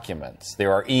documents,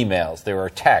 there are emails, there are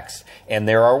texts, and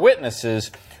there are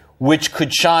witnesses which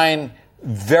could shine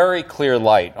very clear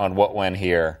light on what went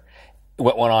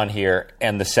on here,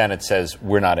 and the Senate says,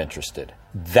 we're not interested.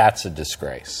 That's a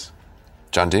disgrace.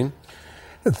 John Dean?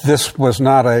 This was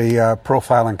not a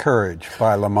profile in courage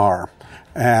by Lamar.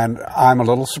 And I'm a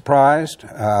little surprised,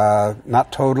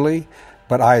 not totally,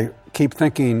 but I keep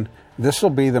thinking this will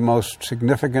be the most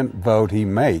significant vote he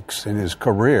makes in his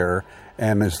career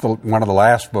and is one of the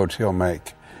last votes he'll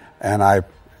make. And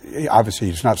obviously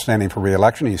he's not standing for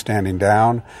re-election, he's standing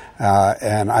down,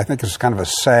 and I think it's kind of a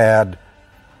sad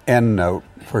end note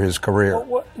for his career.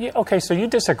 Okay, so you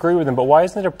disagree with him, but why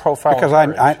isn't it a profile?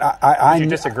 Because you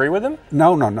disagree with him?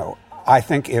 No. I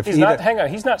think if he's not, hang on,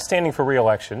 he's not standing for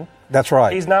re-election. That's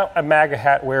right. He's not a MAGA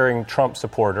hat wearing Trump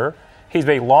supporter. He's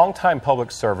a longtime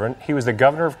public servant. He was the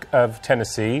governor of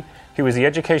Tennessee. He was the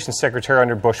education secretary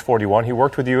under Bush 41. He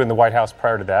worked with you in the White House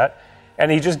prior to that.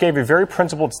 And he just gave a very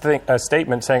principled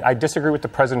statement saying, I disagree with the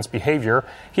president's behavior.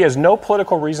 He has no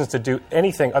political reasons to do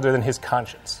anything other than his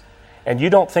conscience. And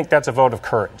you don't think that's a vote of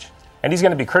courage. And he's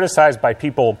going to be criticized by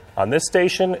people on this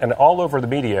station and all over the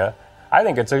media. I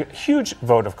think it's a huge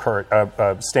vote of courage,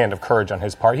 stand of courage on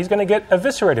his part. He's going to get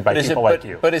eviscerated by people like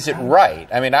you. But is it right?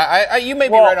 I mean, you may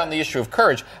be right on the issue of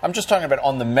courage. I'm just talking about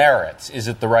on the merits. Is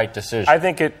it the right decision? I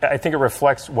think it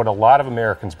reflects what a lot of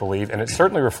Americans believe, and it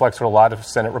certainly reflects what a lot of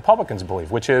Senate Republicans believe,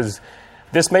 which is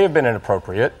this may have been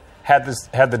inappropriate. Had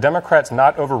the Democrats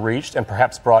not overreached and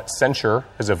perhaps brought censure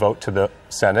as a vote to the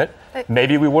Senate,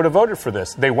 maybe we would have voted for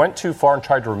this. They went too far and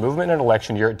tried to remove him in an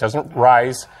election year. It doesn't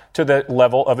rise to the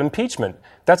level of impeachment.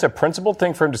 That's a principled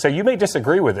thing for him to say. You may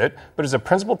disagree with it, but it's a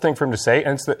principled thing for him to say,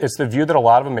 and it's the view that a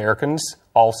lot of Americans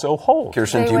also hold.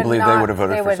 Kirsten, do you believe they would have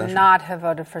voted for censure? They would not have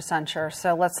voted for censure,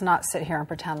 so let's not sit here and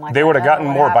pretend like they would have gotten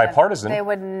more bipartisan. They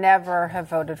would never have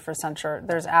voted for censure.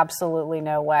 There's absolutely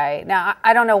no way. Now,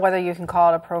 I don't know whether you can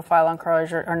call it a profile on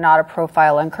courage or not a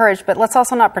profile on courage, but let's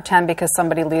also not pretend because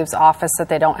somebody leaves office that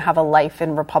they don't have a life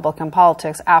in Republican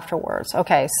politics afterwards.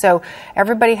 Okay, so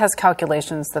everybody has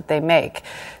calculations that they make.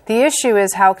 The issue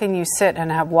is how can you sit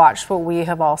and have watched what we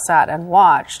have all sat and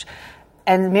watched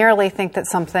and merely think that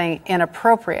something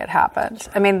inappropriate happened.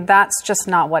 I mean, that's just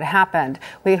not what happened.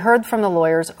 We heard from the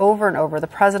lawyers over and over, the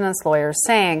president's lawyers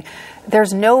saying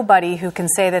there's nobody who can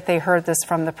say that they heard this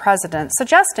from the president,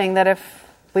 suggesting that if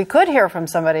we could hear from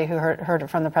somebody who heard it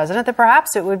from the president, that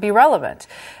perhaps it would be relevant.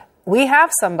 We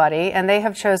have somebody, and they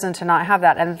have chosen to not have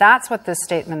that, and that's what this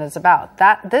statement is about.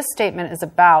 This statement is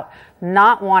about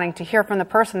not wanting to hear from the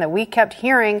person that we kept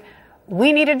hearing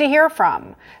we needed to hear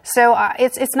from. So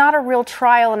it's not a real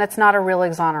trial, and it's not a real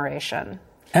exoneration.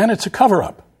 And it's a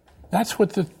cover-up. That's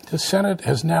what the Senate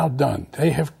has now done. They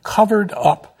have covered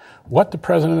up what the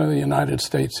President of the United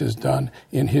States has done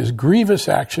in his grievous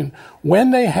action when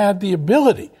they had the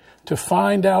ability to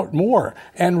find out more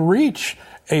and reach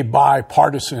a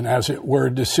bipartisan, as it were,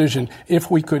 decision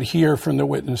if we could hear from the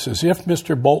witnesses, if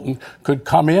Mr. Bolton could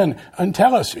come in and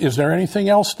tell us, is there anything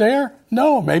else there?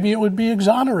 No, maybe it would be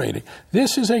exonerating.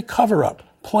 This is a cover-up,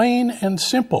 plain and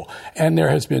simple. And there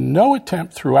has been no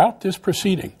attempt throughout this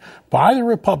proceeding by the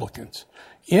Republicans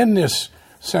in this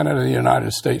Senate of the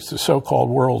United States, the so-called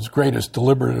world's greatest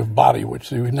deliberative body,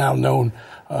 which we've now known,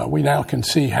 we now can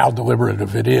see how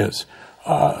deliberative it is,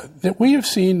 that we have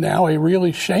seen now a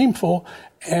really shameful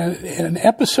and an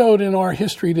episode in our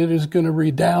history that is going to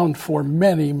redound for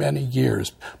many, many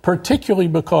years, particularly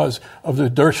because of the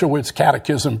Dershowitz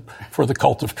Catechism for the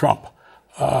Cult of Trump.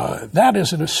 That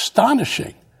is an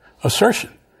astonishing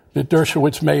assertion that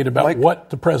Dershowitz made about Mike, what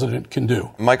the president can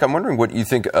do. Mike, I'm wondering what you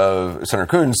think of Senator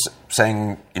Coons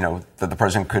saying, that the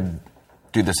president could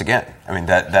do this again. I mean,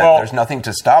 that there's nothing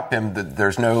to stop him, that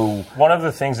there's no... One of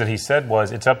the things that he said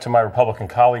was, it's up to my Republican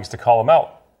colleagues to call him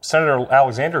out. Senator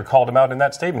Alexander called him out in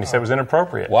that statement. He said it was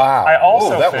inappropriate. Wow. I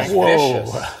also that think,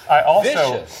 was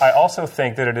vicious. I also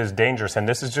think that it is dangerous, and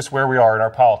this is just where we are in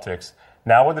our politics.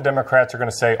 Now what the Democrats are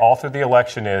going to say all through the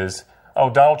election is,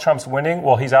 oh, Donald Trump's winning?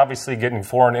 Well, he's obviously getting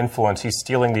foreign influence. He's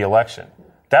stealing the election.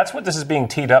 That's what this is being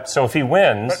teed up. So if he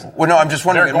wins, well, no, I'm just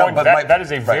wondering. That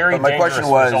is a very my dangerous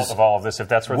question was, result of all of this. If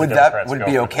that's where would the Democrats would go it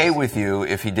be for okay this. with you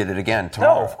if he did it again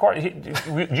tomorrow? No, of course.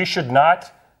 You should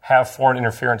not have foreign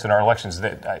interference in our elections.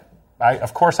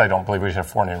 Of course, I don't believe we should have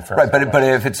foreign interference. Right, but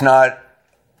if it's not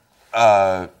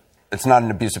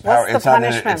an abuse of power. What's the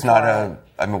punishment It's not a.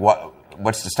 I mean,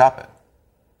 what's to stop it?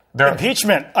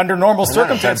 Impeachment under normal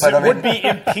circumstances would be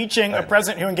impeaching a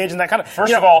president who engaged in that kind of.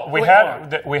 First of all, we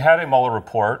had a Mueller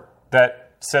report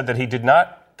that said that he did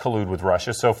not collude with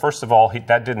Russia. So first of all,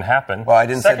 that didn't happen. Well, I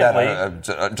didn't say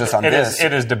that just on this.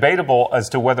 It is debatable as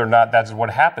to whether or not that's what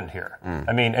happened here.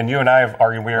 I mean, and you and I have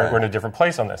argued we're in a different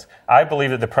place on this. I believe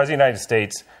that the President of the United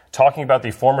States talking about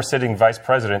the former sitting vice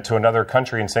president to another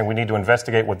country and saying we need to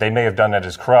investigate what they may have done that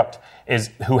is corrupt,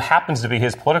 who happens to be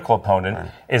his political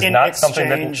opponent, is in not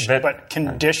exchange, something that but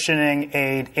conditioning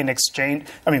aid in exchange.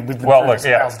 I mean, we've been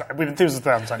through this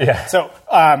 1,000 times. Yeah. So,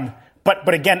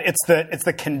 but again, it's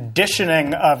the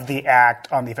conditioning of the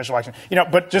act on the official election.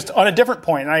 But just on a different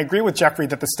point, and I agree with Jeffrey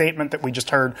that the statement that we just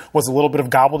heard was a little bit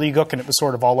of gobbledygook and it was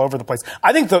sort of all over the place.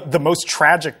 I think the most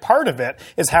tragic part of it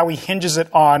is how he hinges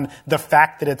it on the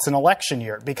fact that it's an election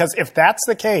year. Because if that's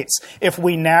the case, if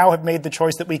we now have made the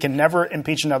choice that we can never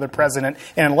impeach another president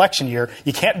in an election year,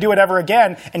 you can't do it ever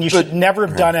again, and you should never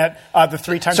have done it the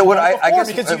 3 times so before. I guess,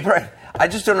 I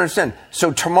just don't understand.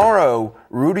 So tomorrow,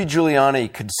 Rudy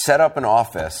Giuliani could set up an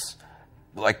office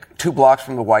like 2 blocks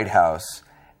from the White House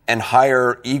and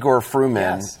hire Igor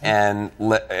Fruman and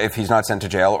if he's not sent to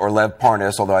jail, or Lev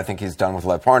Parnas, although I think he's done with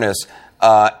Lev Parnas,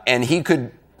 and he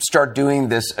could start doing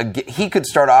this. He could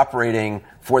start operating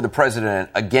for the president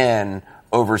again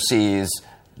overseas,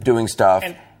 doing stuff,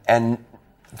 and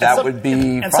that would be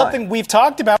and fine. Something we've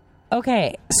talked about.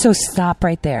 Okay, so stop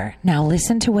right there. Now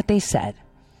listen to what they said.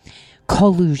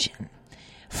 Collusion,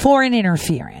 foreign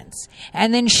interference,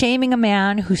 and then shaming a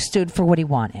man who stood for what he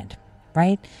wanted,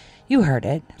 right? You heard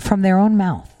it from their own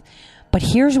mouth. But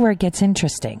here's where it gets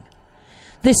interesting.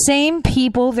 The same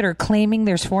people that are claiming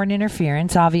there's foreign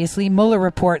interference, obviously, Mueller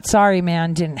report, sorry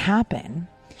man, didn't happen,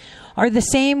 are the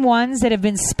same ones that have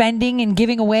been spending and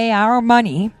giving away our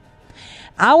money,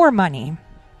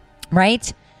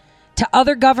 right, to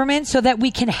other governments so that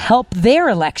we can help their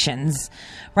elections,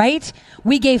 right?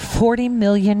 We gave $40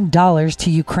 million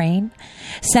to Ukraine,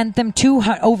 sent them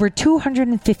over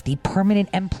 250 permanent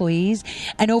employees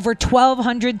and over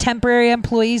 1,200 temporary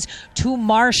employees to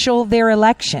marshal their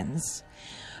elections.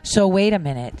 So wait a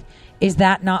minute. Is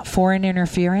that not foreign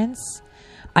interference?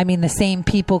 I mean, the same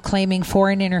people claiming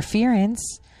foreign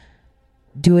interference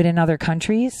do it in other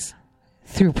countries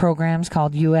through programs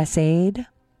called USAID.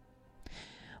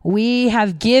 We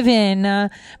have given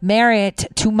merit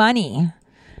to money.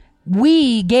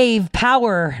 We gave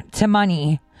power to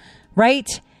money, right?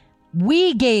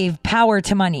 We gave power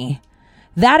to money.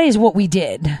 That is what we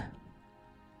did.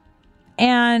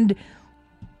 And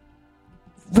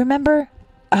remember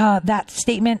that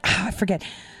statement? I forget.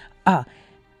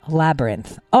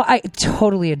 Labyrinth. Oh, I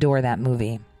totally adore that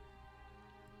movie.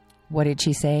 What did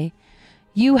she say?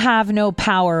 You have no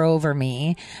power over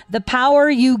me. The power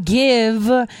you give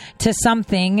to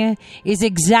something is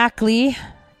exactly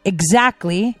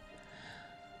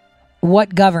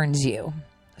what governs you.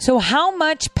 So how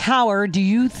much power do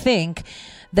you think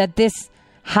that this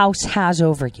house has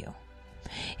over you?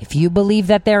 If you believe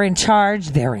that they're in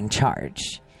charge, they're in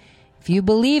charge. If you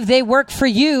believe they work for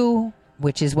you,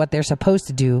 which is what they're supposed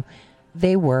to do,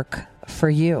 they work for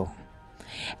you.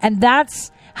 And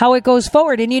that's how it goes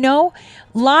forward. And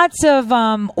lots of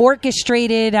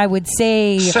orchestrated, I would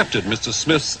say, accepted, Mr.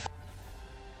 Smith,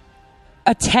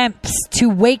 attempts to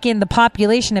waken the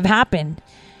population have happened.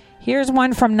 Here's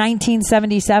one from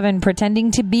 1977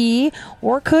 pretending to be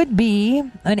or could be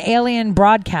an alien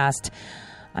broadcast.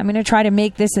 I'm going to try to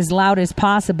make this as loud as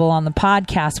possible on the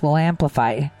podcast. We'll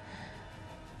amplify.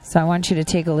 So I want you to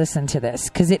take a listen to this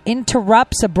because it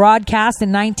interrupts a broadcast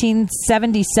in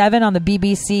 1977 on the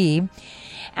BBC.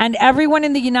 And everyone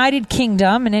in the United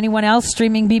Kingdom and anyone else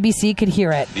streaming BBC could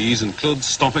hear it. These include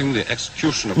stopping the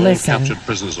execution of all captured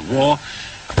prisoners of war,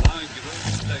 allowing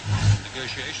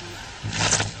negotiation,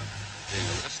 being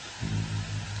arrested.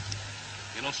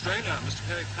 In Australia, Mr.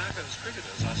 Kerry Packer's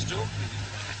cricketers are still pleading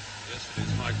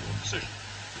yesterday's High Court decision,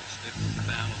 which lifted the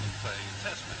ban on them playing in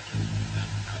Test matches.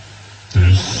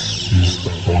 This is the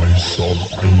voice of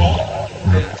Omar,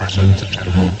 representative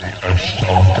of the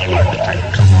galactic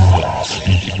command,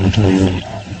 speaking to you.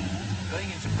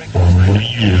 For many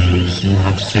years you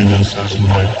have seen us as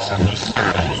lights in the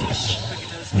skies.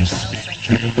 We speak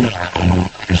to you now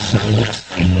to say the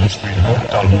same as we have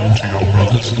done to your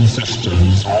brothers and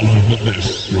sisters all over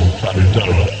this, your planet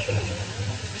Earth.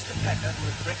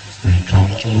 We come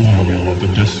to warn you of the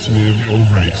destiny of your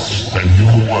race and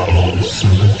your world, so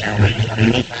that you may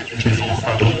communicate to your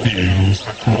fellow beings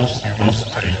the course you must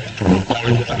take to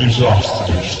avoid the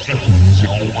disaster which threatens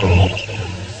your world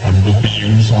and the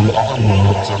beings on other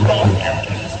worlds around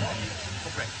you.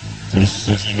 This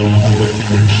is in order that you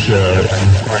may share in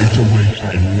great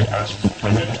awakening as the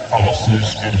planet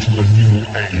passes into the new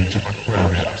age of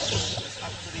Aquarius.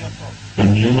 The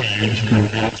new age can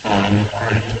be a time of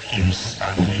great peace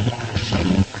and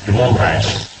evolution for your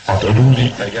race, but only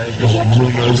your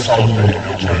rulers are made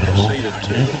aware of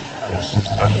the forces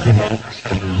that can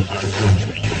overshadow their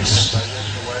judgments.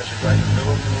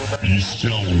 Be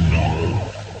still now,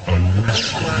 and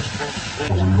listen,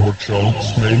 or your chance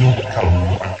may not come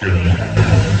again.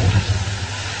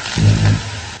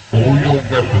 All your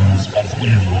weapons of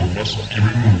evil must be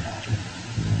removed.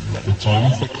 The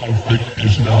time for conflict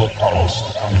is now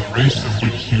past, and the race of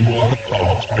which you are a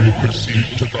part may proceed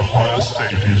to the higher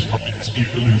stages of its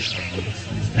evolution,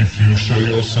 if you show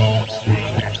yourselves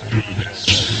worthy to do this.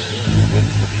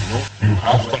 You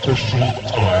have but a short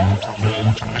time to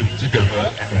learn to live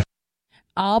together in...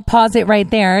 I'll pause it right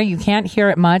there. You can't hear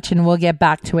it much, and we'll get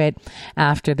back to it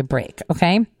after the break,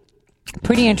 okay?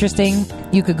 Pretty interesting.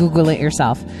 You could Google it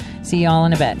yourself. See you all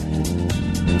in a bit.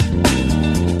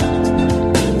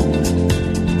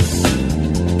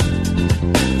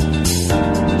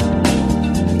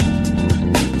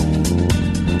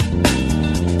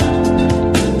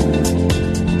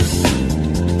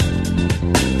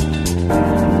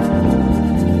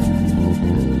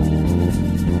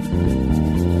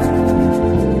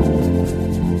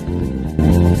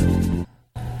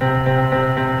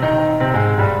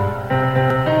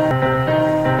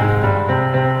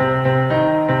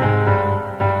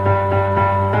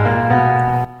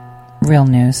 Real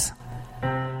news.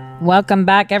 Welcome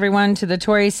back, everyone, to the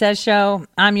Tori Says Show.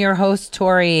 I'm your host,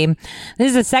 Tori. This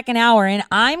is the second hour, and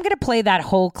I'm going to play that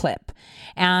whole clip.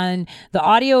 And the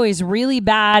audio is really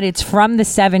bad. It's from the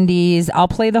 70s. I'll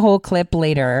play the whole clip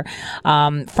later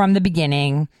from the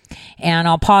beginning. And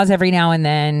I'll pause every now and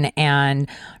then and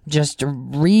just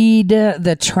read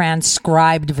the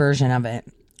transcribed version of it.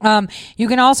 You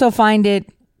can also find it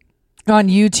on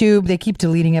YouTube. They keep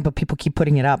deleting it, but people keep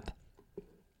putting it up.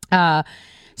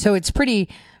 So it's pretty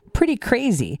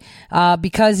crazy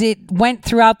because it went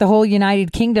throughout the whole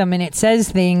United Kingdom and it says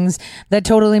things that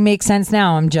totally make sense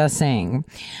now. I'm just saying.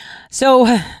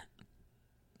 So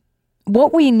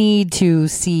what we need to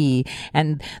see,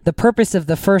 and the purpose of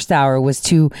the first hour was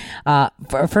to,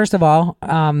 first of all,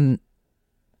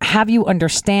 have you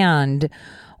understand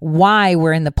why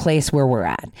we're in the place where we're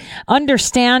at.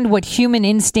 Understand what human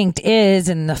instinct is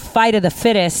and the fight of the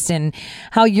fittest and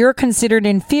how you're considered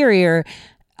inferior.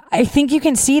 I think you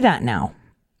can see that now.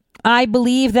 I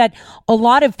believe that a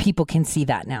lot of people can see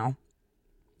that now.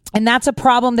 And that's a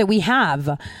problem that we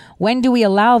have. When do we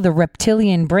allow the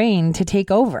reptilian brain to take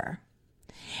over?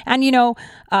 And,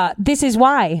 this is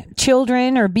why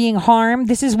children are being harmed.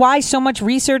 This is why so much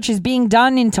research is being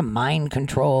done into mind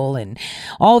control and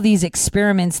all these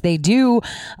experiments they do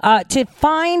to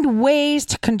find ways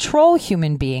to control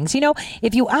human beings.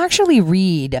 If you actually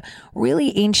read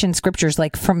really ancient scriptures,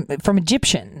 like from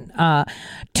Egyptian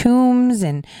tombs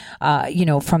and,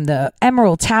 from the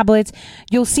emerald tablets,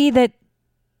 you'll see that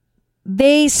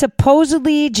they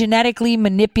supposedly genetically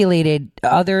manipulated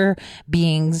other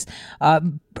beings,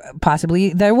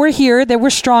 possibly that were here, that were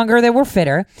stronger, that were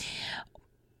fitter,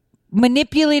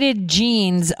 manipulated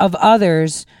genes of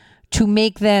others to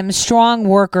make them strong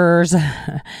workers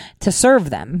to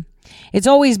serve them. It's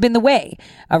always been the way,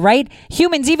 right?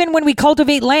 Humans, even when we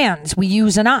cultivate lands, we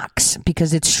use an ox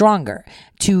because it's stronger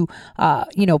to,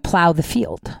 plow the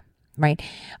field, right?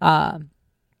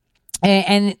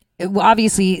 And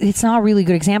obviously, it's not a really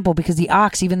good example because the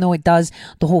ox, even though it does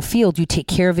the whole field, you take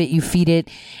care of it, you feed it,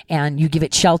 and you give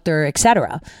it shelter,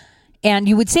 etc. And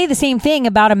you would say the same thing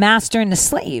about a master and a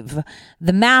slave.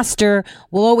 The master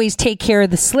will always take care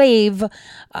of the slave.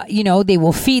 They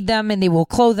will feed them and they will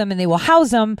clothe them and they will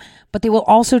house them, but they will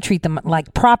also treat them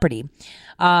like property.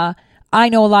 I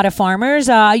know a lot of farmers,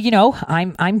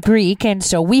 I'm Greek, and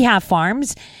so we have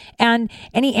farms, and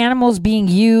any animals being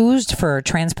used for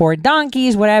transport,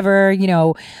 donkeys, whatever,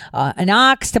 an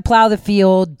ox to plow the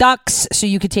field, ducks so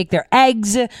you could take their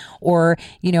eggs, or,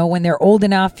 when they're old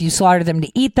enough, you slaughter them to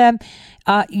eat them.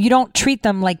 You don't treat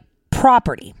them like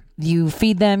property. You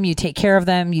feed them, you take care of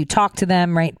them, you talk to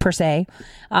them, right, per se,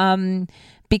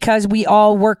 because we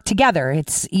all work together.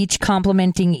 It's each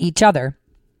complementing each other.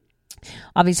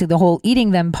 Obviously, the whole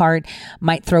eating them part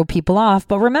might throw people off.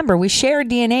 But remember, we share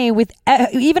DNA with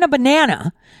even a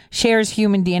banana shares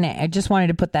human DNA. I just wanted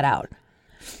to put that out.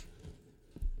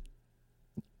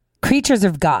 Creatures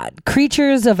of God,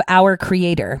 creatures of our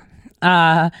Creator.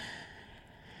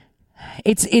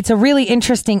 It's a really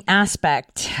interesting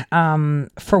aspect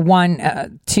for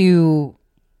one to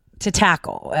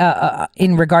tackle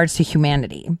in regards to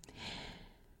humanity.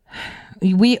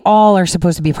 We all are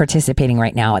supposed to be participating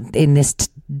right now in this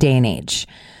day and age.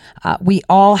 We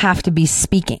all have to be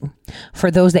speaking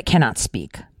for those that cannot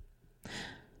speak.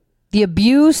 The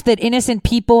abuse that innocent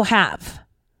people have,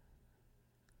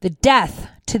 the death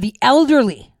to the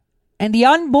elderly and the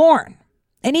unborn,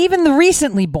 and even the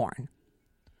recently born,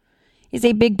 is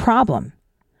a big problem.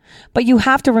 But you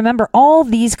have to remember, all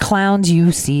these clowns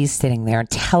you see sitting there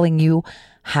telling you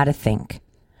how to think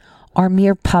are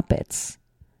mere puppets.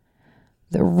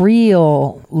 The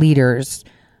real leaders,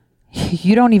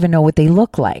 you don't even know what they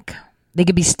look like. They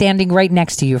could be standing right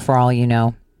next to you for all you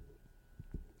know.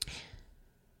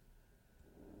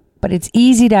 But it's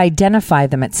easy to identify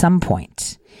them at some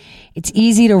point. It's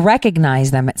easy to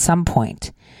recognize them at some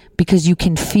point because you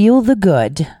can feel the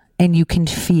good and you can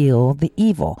feel the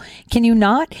evil. Can you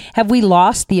not? Have we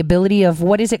lost the ability of,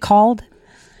 what is it called?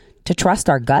 To trust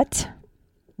our gut?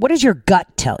 What does your gut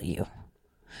tell you?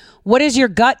 What does your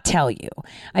gut tell you?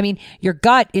 I mean, your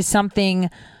gut is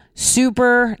something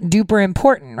super duper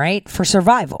important, right? For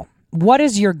survival. What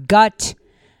does your gut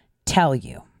tell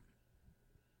you?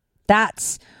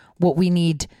 That's what we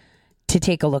need to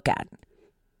take a look at.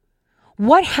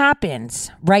 What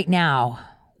happens right now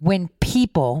when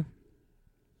people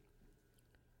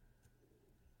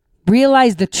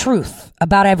realize the truth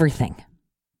about everything?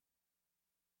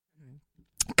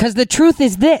 Because the truth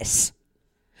is this: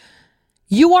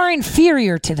 you are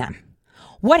inferior to them.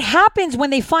 What happens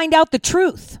when they find out the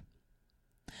truth?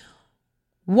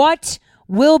 What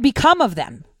will become of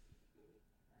them?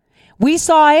 We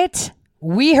saw it,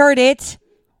 we heard it,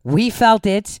 we felt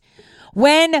it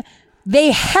when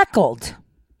they heckled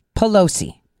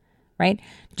Pelosi, right?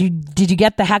 Did you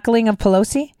get the heckling of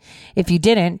Pelosi? If you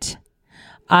didn't,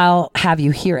 I'll have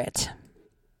you hear it.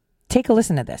 Take a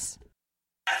listen to this.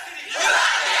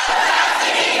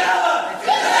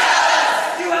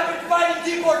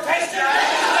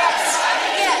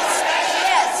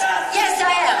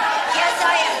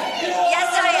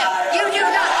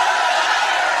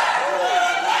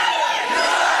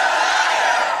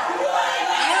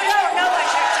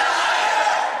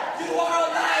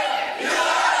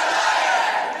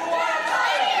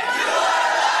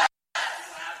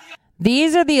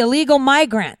 These are the illegal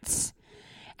migrants,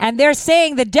 and they're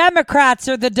saying the Democrats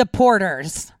are the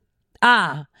deporters.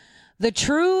 The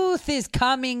truth is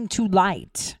coming to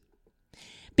light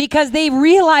because they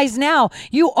realize now,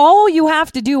 all you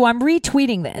have to do, I'm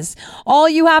retweeting this, all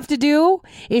you have to do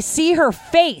is see her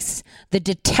face, the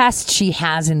detest she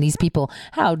has in these people.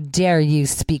 How dare you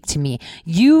speak to me?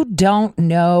 You don't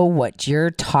know what you're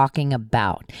talking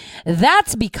about.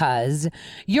 That's because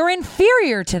you're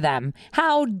inferior to them.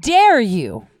 How dare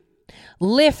you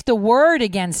lift a word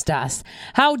against us?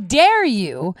 How dare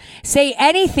you say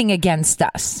anything against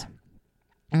us?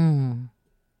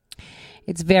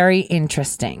 It's very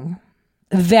interesting.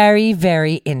 Very,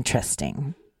 very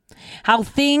interesting how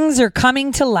things are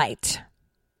coming to light.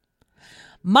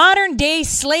 Modern day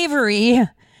slavery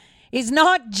is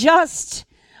not just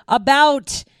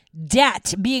about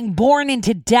debt, being born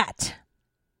into debt.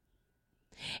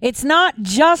 It's not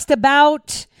just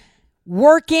about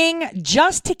working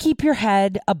just to keep your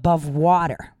head above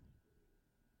water.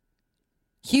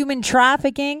 Human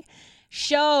trafficking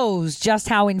shows just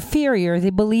how inferior they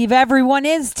believe everyone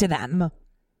is to them.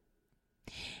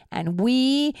 And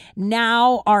we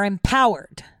now are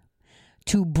empowered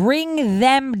to bring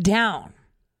them down.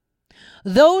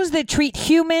 Those that treat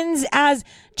humans as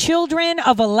children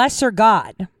of a lesser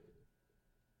God.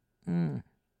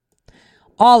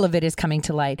 All of it is coming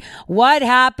to light. What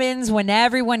happens when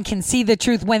everyone can see the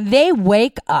truth? When they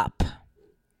wake up.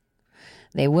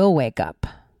 They will wake up.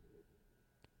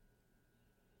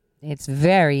 It's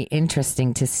very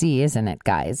interesting to see, isn't it,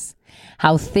 guys?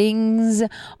 How things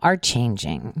are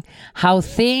changing. How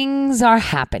things are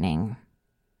happening.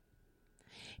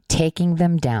 Taking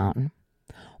them down.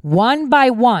 One by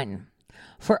one.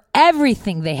 For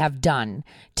everything they have done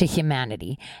to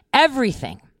humanity.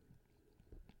 Everything.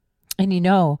 And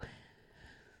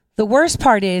the worst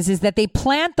part is that they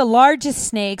plant the largest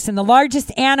snakes and the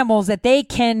largest animals that they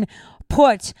can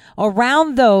put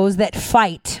around those that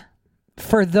fight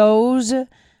for those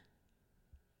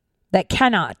that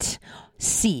cannot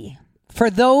see, for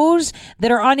those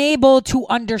that are unable to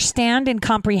understand and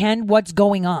comprehend what's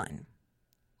going on.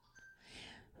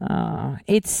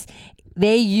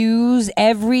 They use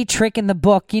every trick in the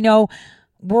book. You know,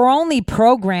 we're only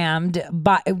programmed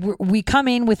we come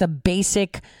in with a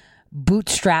basic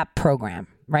bootstrap program,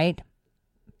 right?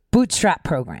 Bootstrap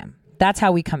program. That's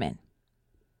how we come in,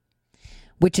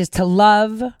 which is to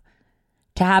love,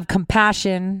 to have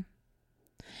compassion,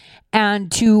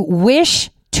 and to wish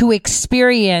to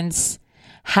experience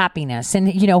happiness.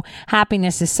 And, you know,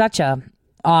 happiness is such a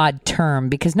odd term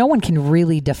because no one can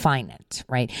really define it,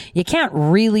 right? You can't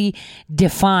really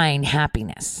define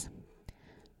happiness,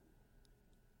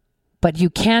 but you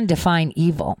can define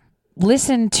evil.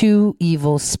 Listen to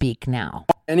evil speak now.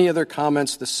 Any other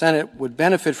comments the Senate would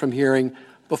benefit from hearing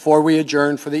before we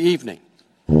adjourn for the evening?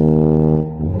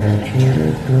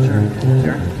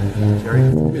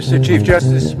 Mr. Chief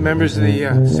Justice, members of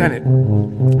the Senate,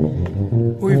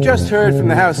 we've just heard from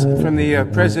the House, from the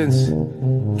President's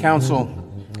counsel,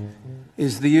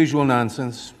 is the usual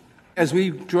nonsense. As we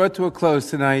draw to a close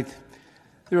tonight,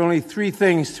 there are only three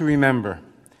things to remember.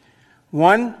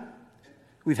 One,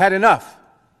 we've had enough.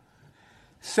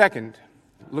 Second,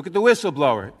 look at the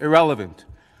whistleblower, irrelevant.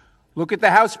 Look at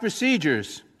the House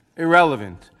procedures,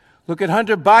 irrelevant. Look at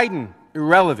Hunter Biden,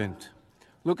 irrelevant.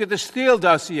 Look at the Steele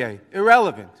dossier,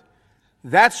 irrelevant.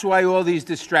 That's why all these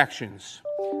distractions.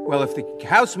 Well, if the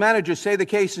House managers say the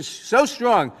case is so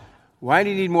strong, why do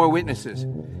you need more witnesses?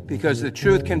 Because the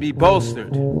truth can be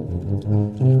bolstered.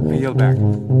 I yield back.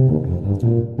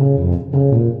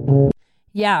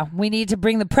 Yeah, we need to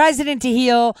bring the president to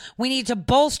heel. We need to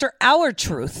bolster our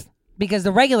truth because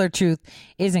the regular truth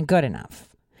isn't good enough.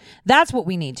 That's what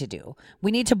we need to do.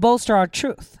 We need to bolster our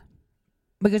truth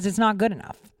because it's not good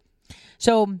enough.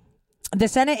 So the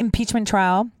Senate impeachment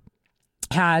trial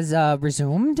has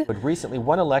resumed. But recently,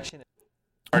 one election.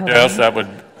 Yes, that would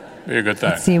be a good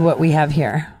thing. Let's see what we have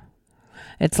here.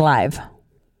 It's live.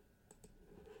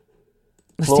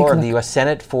 Floor of the U.S.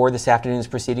 Senate for this afternoon's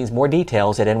proceedings. More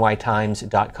details at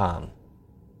nytimes.com.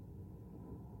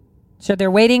 So they're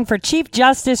waiting for Chief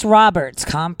Justice Roberts,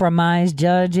 compromised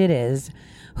judge it is,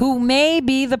 who may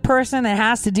be the person that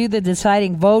has to do the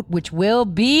deciding vote, which will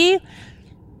be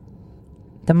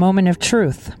the moment of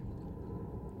truth.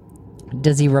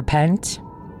 Does he repent?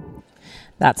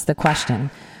 That's the question.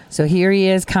 So here he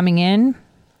is coming in,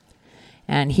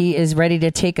 and he is ready to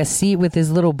take a seat with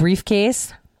his little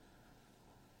briefcase.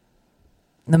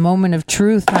 The moment of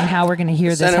truth on how we're going to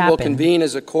hear this happen. The Senate will convene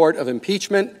as a court of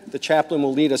impeachment. The chaplain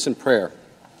will lead us in prayer.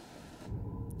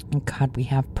 Oh God, we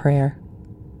have prayer.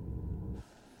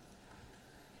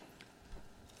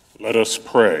 Let us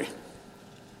pray.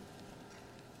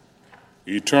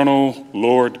 Eternal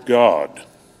Lord God,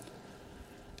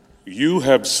 you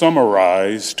have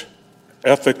summarized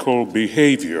ethical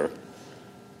behavior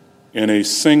in a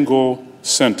single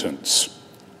sentence.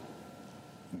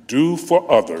 Do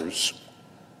for others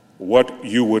what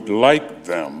you would like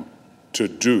them to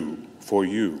do for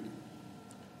you.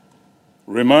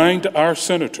 Remind our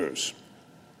senators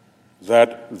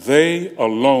that they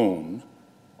alone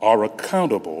are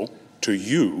accountable to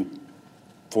you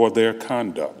for their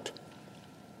conduct.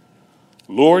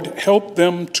 Lord, help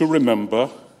them to remember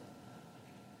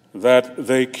that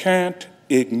they can't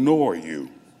ignore you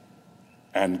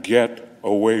and get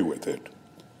away with it,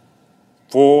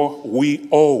 for we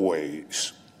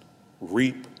always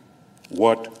reap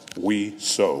what we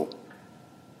sow.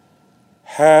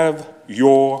 Have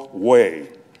your way,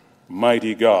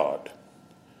 mighty God.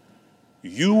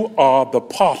 You are the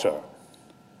potter,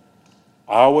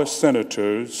 our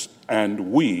senators,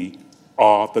 and we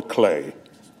are the clay.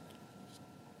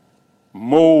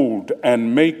 Mold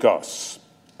and make us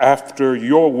after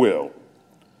your will.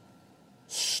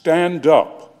 Stand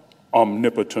up,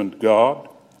 omnipotent God.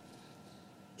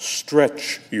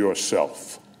 Stretch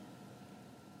yourself.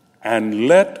 And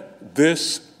let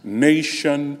this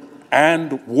nation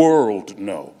and world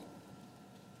know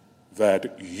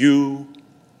that you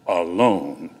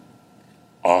alone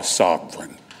are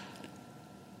sovereign.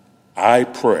 I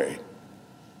pray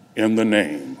in the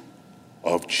name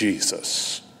of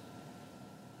Jesus.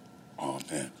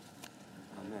 Amen.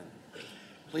 Amen.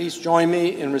 Please join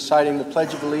me in reciting the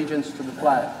Pledge of Allegiance to the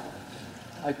flag.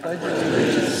 I pledge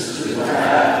allegiance to the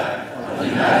flag of the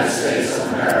United States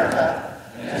of America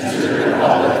and to the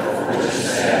republic for which it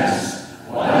stands,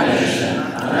 one nation,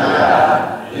 under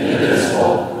God,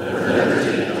 indivisible, with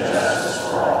liberty and justice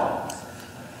for all.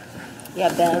 Yeah,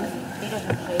 Ben, he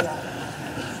doesn't play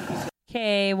that.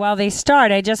 Okay, while they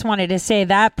start, I just wanted to say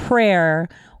that prayer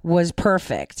was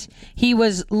perfect. He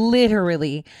was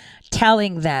literally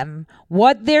telling them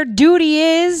what their duty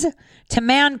is to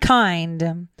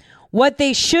mankind, what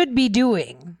they should be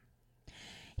doing.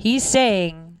 He's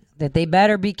saying that they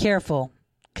better be careful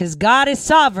because God is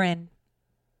sovereign.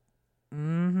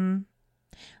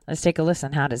 Let's take a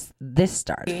listen. How does this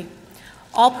start?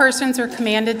 All persons are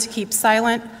commanded to keep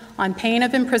silent on pain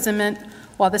of imprisonment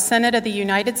while the Senate of the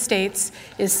United States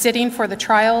is sitting for the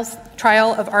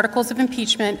trial of articles of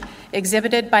impeachment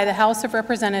exhibited by the House of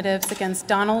Representatives against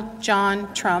Donald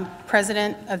John Trump,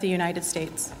 President of the United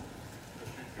States.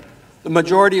 The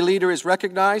majority leader is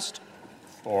recognized.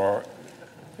 For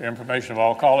the information of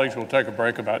all colleagues, we'll take a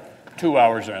break about 2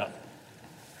 hours in.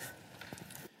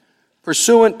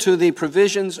 Pursuant to the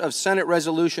provisions of Senate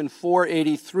Resolution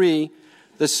 483,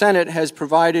 the Senate has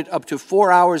provided up to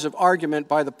 4 hours of argument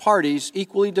by the parties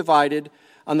equally divided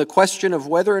on the question of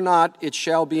whether or not it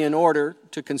shall be in order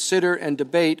to consider and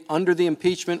debate under the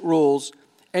impeachment rules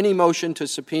any motion to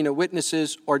subpoena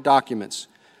witnesses or documents.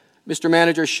 Mr.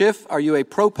 Manager Schiff, are you a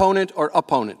proponent or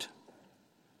opponent?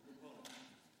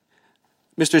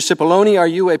 Mr. Cipollone, are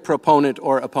you a proponent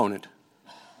or opponent?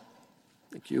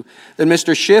 Thank you. Then,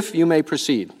 Mr. Schiff, you may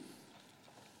proceed.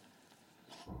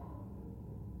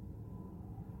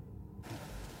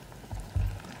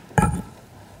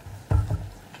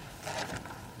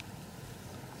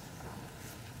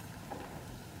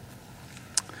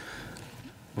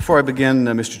 Before I begin,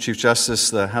 Mr. Chief Justice,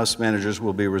 the House managers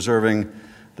will be reserving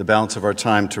the balance of our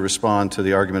time to respond to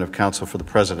the argument of counsel for the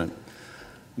President.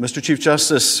 Mr. Chief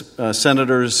Justice,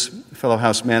 Senators, fellow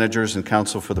House managers, and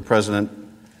counsel for the President,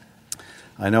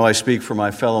 I know I speak for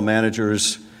my fellow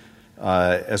managers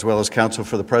as well as counsel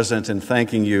for the President in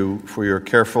thanking you for your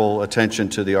careful attention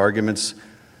to the arguments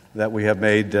that we have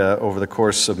made over the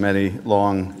course of many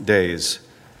long days.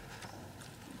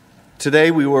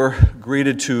 Today we were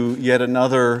greeted to yet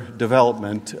another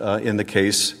development in the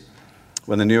case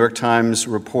when the New York Times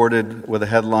reported with a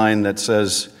headline that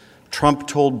says, "Trump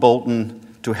told Bolton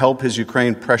to help his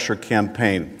Ukraine pressure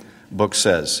campaign," book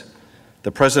says.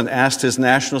 The President asked his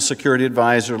national security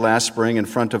advisor last spring in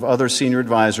front of other senior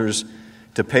advisors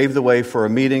to pave the way for a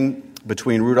meeting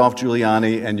between Rudolph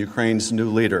Giuliani and Ukraine's new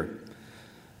leader.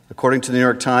 According to the New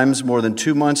York Times, more than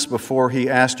 2 months before he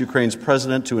asked Ukraine's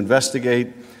president to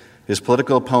investigate his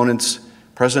political opponents,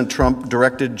 President Trump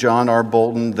directed John R.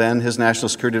 Bolton, then his national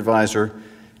security advisor,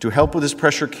 to help with his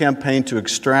pressure campaign to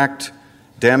extract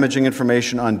damaging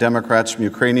information on Democrats from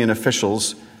Ukrainian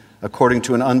officials, according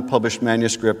to an unpublished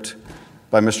manuscript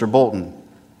by Mr. Bolton.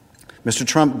 Mr.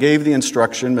 Trump gave the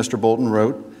instruction, Mr. Bolton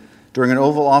wrote, during an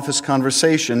Oval Office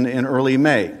conversation in early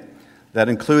May that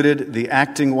included the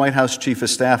acting White House Chief of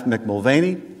Staff, Mick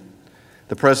Mulvaney,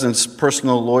 the President's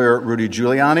personal lawyer, Rudy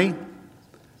Giuliani,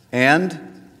 and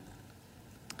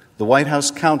the White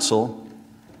House counsel,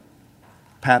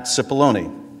 Pat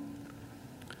Cipollone,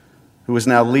 who is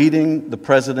now leading the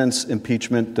President's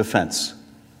impeachment defense.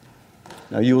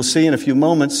 Now, you will see in a few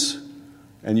moments,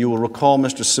 and you will recall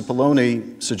Mr.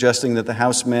 Cipollone suggesting that the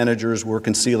House managers were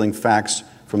concealing facts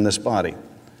from this body.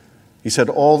 He said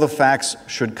all the facts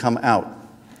should come out.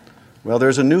 Well,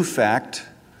 there's a new fact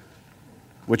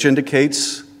which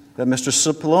indicates that Mr.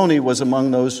 Cipollone was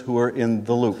among those who were in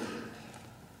the loop.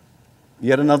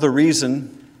 Yet another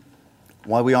reason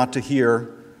why we ought to hear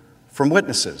from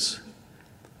witnesses.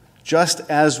 Just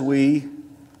as we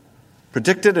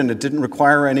predicted, and it didn't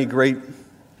require any great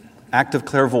act of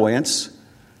clairvoyance,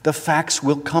 the facts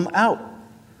will come out.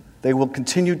 They will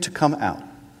continue to come out.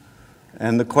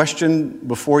 And the question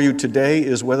before you today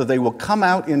is whether they will come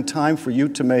out in time for you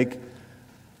to make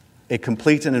a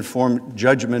complete and informed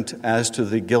judgment as to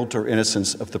the guilt or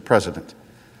innocence of the President.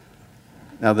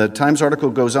 Now, the Times article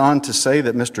goes on to say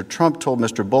that Mr. Trump told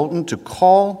Mr. Bolton to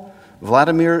call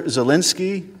Vladimir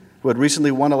Zelensky, who had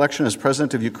recently won election as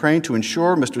president of Ukraine, to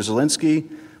ensure Mr. Zelensky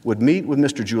would meet with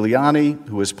Mr. Giuliani,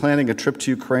 who was planning a trip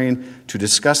to Ukraine to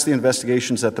discuss the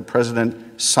investigations that the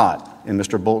President sought in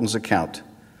Mr. Bolton's account.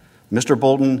 Mr.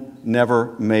 Bolton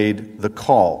never made the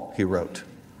call, he wrote.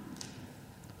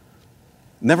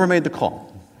 Never made the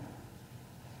call.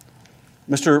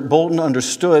 Mr. Bolton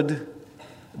understood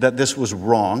that this was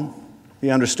wrong. He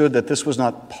understood that this was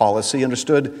not policy. He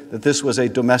understood that this was a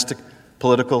domestic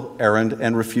political errand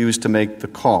and refused to make the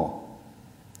call.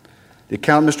 The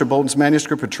account in Mr. Bolton's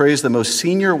manuscript portrays the most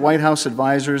senior White House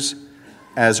advisors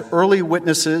as early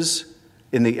witnesses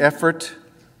in the effort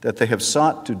that they have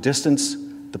sought to distance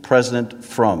the President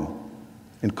from,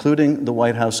 including the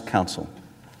White House counsel.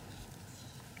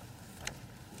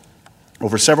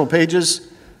 Over several pages,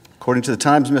 according to the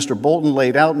Times, Mr. Bolton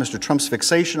laid out Mr. Trump's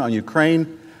fixation on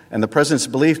Ukraine and the president's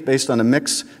belief, based on a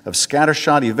mix of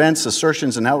scattershot events,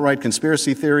 assertions, and outright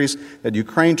conspiracy theories, that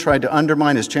Ukraine tried to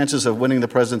undermine his chances of winning the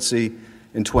presidency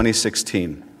in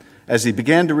 2016. As he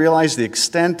began to realize the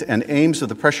extent and aims of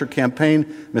the pressure campaign,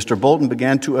 Mr. Bolton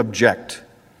began to object,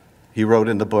 he wrote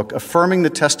in the book, affirming the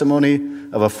testimony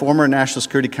of a former National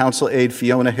Security Council aide,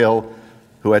 Fiona Hill,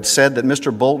 who had said that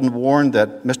Mr. Bolton warned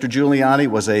that Mr. Giuliani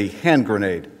was a hand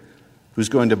grenade who's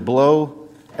going to blow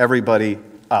everybody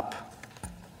up.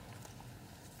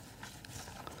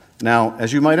 Now,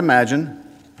 as you might imagine,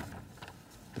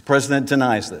 the president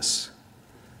denies this.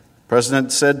 The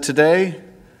president said today,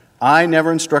 I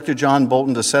never instructed John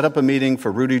Bolton to set up a meeting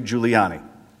for Rudy Giuliani,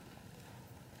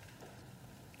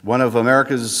 one of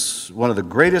the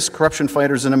greatest corruption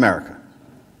fighters in America.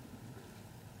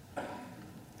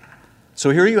 So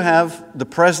here you have the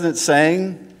president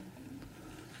saying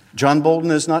John Bolton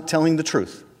is not telling the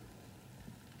truth.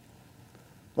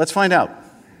 Let's find out.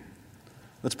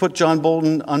 Let's put John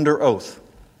Bolton under oath.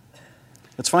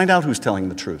 Let's find out who's telling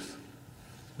the truth.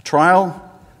 The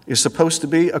trial is supposed to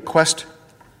be a quest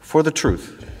for the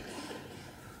truth.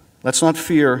 Let's not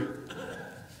fear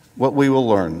what we will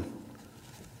learn.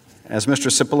 As Mr.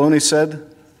 Cipollone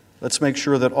said, let's make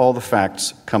sure that all the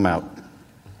facts come out.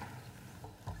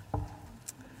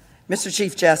 Mr.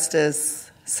 Chief Justice,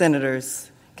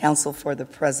 Senators, Counsel for the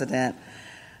President,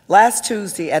 last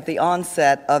Tuesday at the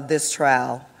onset of this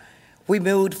trial, we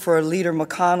moved for Leader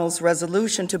McConnell's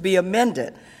resolution to be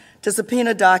amended to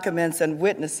subpoena documents and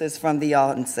witnesses from the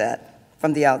outset.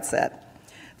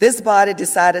 This body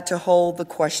decided to hold the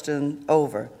question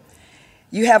over.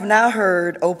 You have now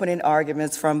heard opening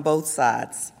arguments from both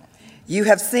sides. You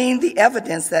have seen the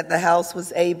evidence that the House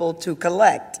was able to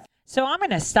collect. So I'm going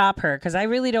to stop her because I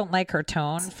really don't like her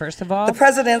tone, first of all. The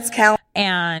president's count.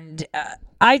 And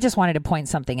I just wanted to point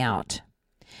something out.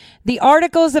 The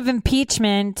articles of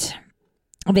impeachment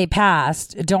they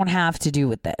passed don't have to do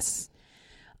with this.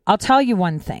 I'll tell you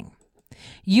one thing.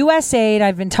 USAID,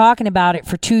 I've been talking about it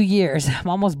for 2 years. I'm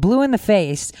almost blue in the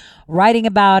face, writing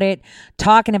about it,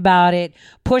 talking about it,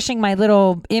 pushing my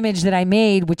little image that I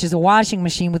made, which is a washing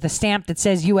machine with a stamp that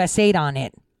says USAID on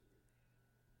it.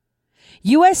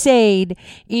 USAID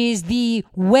is the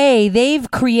way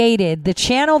they've created, the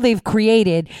channel they've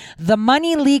created, the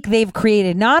money leak they've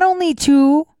created, not only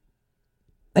to,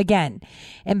 again,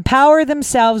 empower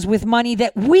themselves with money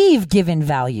that we've given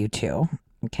value to,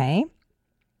 okay,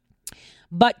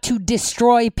 but to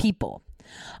destroy people.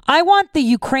 I want the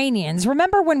Ukrainians.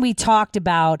 Remember when we talked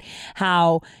about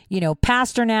how,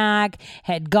 Pasternak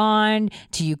had gone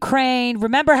to Ukraine?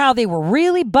 Remember how they were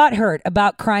really butthurt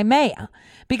about Crimea?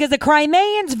 Because the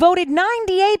Crimeans voted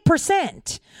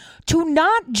 98% to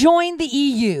not join the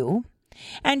EU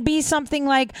and be something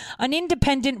like an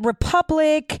independent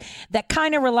republic that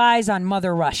kind of relies on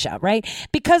Mother Russia, right?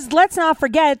 Because let's not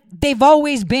forget, they've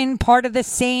always been part of the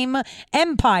same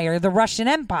empire, the Russian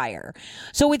Empire.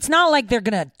 So it's not like they're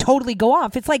going to totally go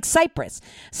off. It's like Cyprus.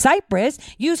 Cyprus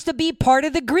used to be part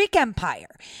of the Greek Empire,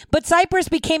 but Cyprus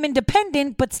became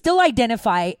independent but still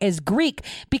identify as Greek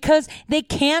because they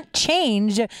can't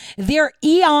change their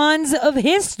eons of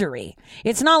history.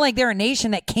 It's not like they're a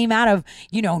nation that came out of,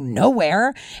 nowhere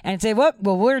and say, well,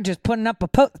 we're just putting up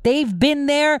they've been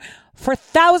there for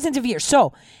thousands of years.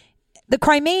 So the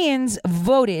Crimeans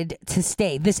voted to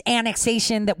stay. This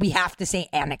annexation that we have to say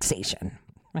annexation,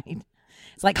 right?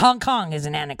 It's like Hong Kong is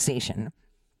an annexation.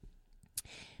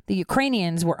 The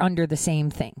Ukrainians were under the same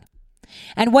thing.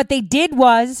 And what they did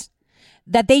was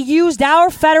that they used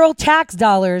our federal tax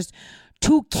dollars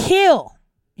to kill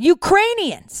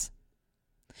Ukrainians.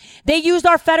 They used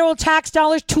our federal tax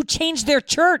dollars to change their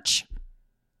church,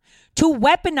 to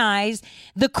weaponize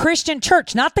the Christian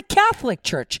church, not the Catholic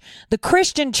Church, the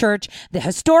Christian church, the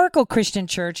historical Christian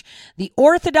church, the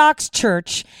Orthodox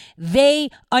Church. They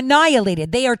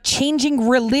annihilated. They are changing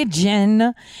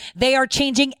religion. They are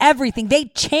changing everything. They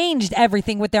changed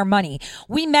everything with their money.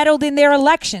 We meddled in their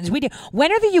elections. We did.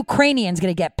 When are the Ukrainians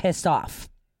going to get pissed off?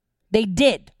 They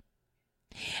did.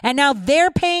 And now they're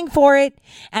paying for it,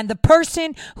 and the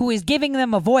person who is giving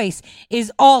them a voice is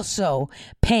also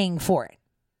paying for it.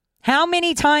 How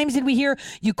many times did we hear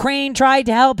Ukraine tried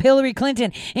to help Hillary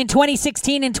Clinton in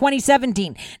 2016 and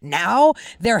 2017? Now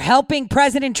they're helping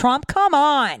President Trump? Come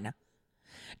on.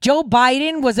 Joe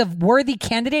Biden was a worthy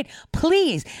candidate.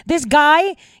 Please, this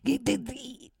guy,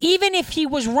 even if he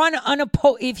was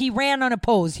if he ran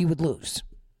unopposed, he would lose.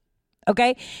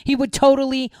 Okay? He would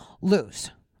totally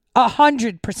lose.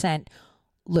 100%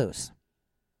 lose.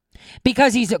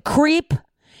 Because he's a creep.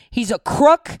 He's a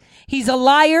crook. He's a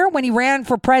liar. When he ran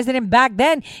for president back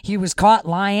then, he was caught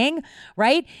lying,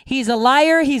 right? He's a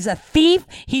liar. He's a thief.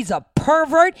 He's a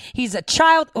pervert. He's a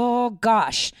child. Oh,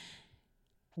 gosh.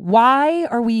 Why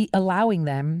are we allowing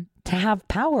them to have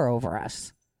power over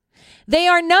us? They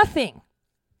are nothing.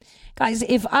 Guys,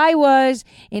 if I was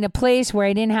in a place where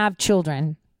I didn't have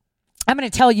children, I'm going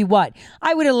to tell you what,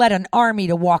 I would have let an army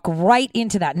to walk right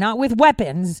into that, not with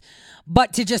weapons,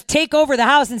 but to just take over the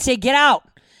house and say, get out.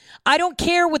 I don't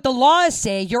care what the laws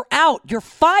say. You're out. You're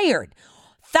fired.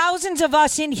 Thousands of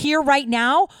us in here right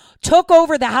now took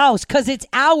over the house because it's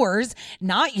ours,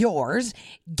 not yours.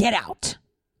 Get out.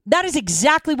 That is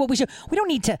exactly what we should. We don't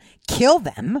need to kill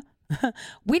them.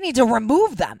 We need to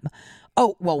remove them.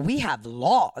 Oh, well, we have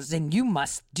laws and you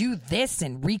must do this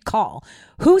and recall.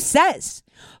 Who says?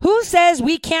 Who says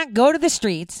we can't go to the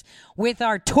streets with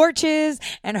our torches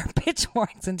and our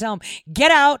pitchforks and tell them,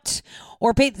 get out,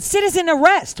 or pay citizen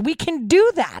arrest? We can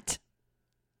do that.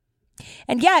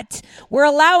 And yet, we're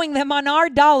allowing them on our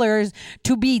dollars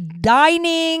to be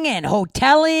dining and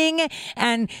hoteling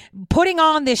and putting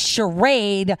on this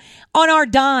charade on our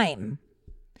dime.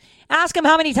 Ask them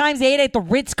how many times they ate at the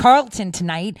Ritz-Carlton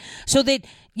tonight so that,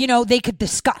 they could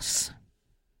discuss.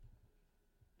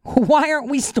 Why aren't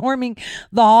we storming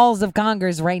the halls of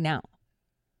Congress right now?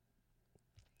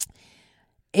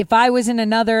 If I was in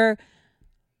another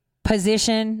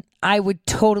position, I would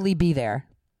totally be there.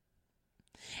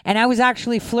 And I was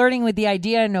actually flirting with the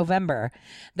idea in November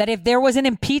that if there was an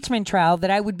impeachment trial,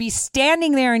 that I would be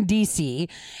standing there in D.C.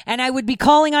 and I would be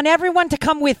calling on everyone to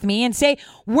come with me and say,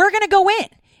 we're going to go in.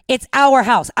 It's our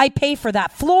house. I pay for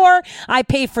that floor. I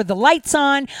pay for the lights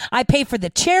on. I pay for the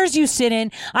chairs you sit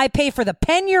in. I pay for the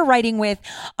pen you're writing with.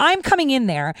 I'm coming in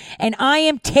there and I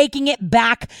am taking it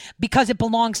back because it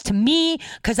belongs to me,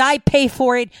 because I pay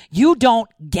for it. You don't.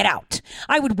 Get out.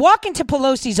 I would walk into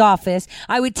Pelosi's office.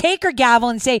 I would take her gavel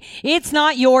and say, it's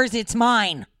not yours, it's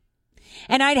mine.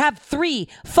 And I'd have 3,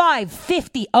 5,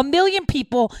 50, 1 million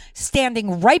people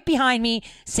standing right behind me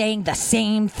saying the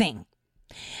same thing.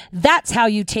 That's how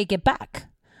you take it back.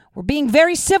 We're being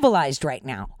very civilized right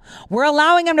now. We're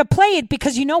allowing them to play it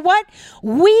because you know what?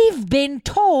 We've been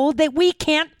told that we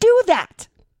can't do that.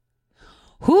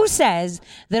 Who says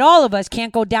that all of us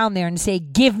can't go down there and say,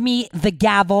 give me the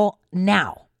gavel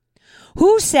now?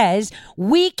 Who says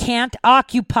we can't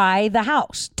occupy the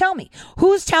house? Tell me,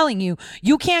 who's telling you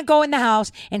you can't go in the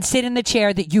house and sit in the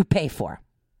chair that you pay for?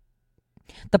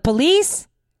 The police?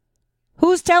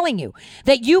 Who's telling you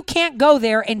that you can't go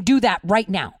there and do that right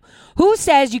now? Who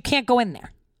says you can't go in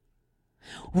there?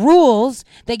 Rules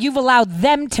that you've allowed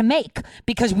them to make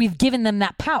because we've given them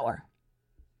that power.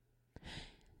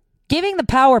 Giving the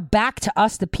power back to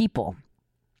us, the people,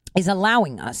 is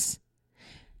allowing us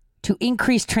to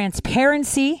increase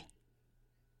transparency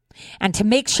and to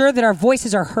make sure that our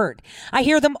voices are heard. I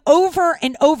hear them over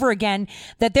and over again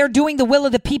that they're doing the will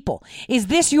of the people. Is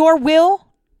this your will?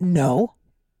 No.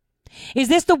 Is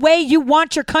this the way you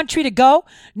want your country to go?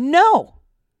 No.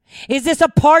 Is this a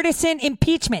partisan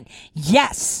impeachment?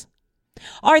 Yes.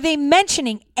 Are they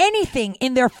mentioning anything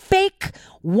in their fake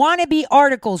wannabe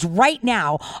articles right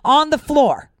now on the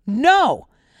floor? No.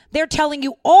 They're telling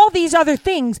you all these other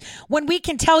things when we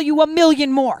can tell you 1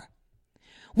 million more.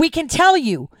 We can tell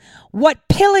you what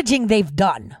pillaging they've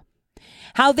done,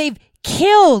 how they've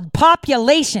killed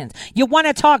populations. You want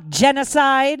to talk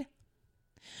genocide?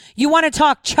 You want to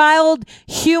talk child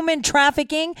human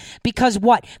trafficking? Because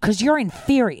what? Because you're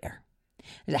inferior.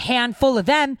 There's a handful of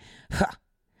them.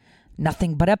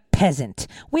 Nothing but a peasant.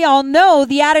 We all know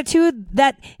the attitude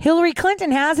that Hillary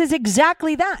Clinton has is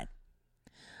exactly that.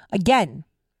 Again,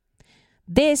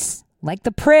 this, like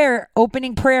the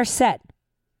opening prayer said,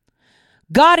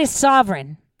 God is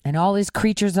sovereign and all his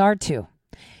creatures are too,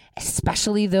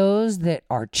 especially those that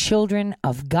are children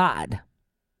of God.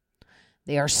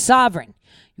 They are sovereign.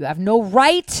 You have no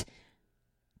right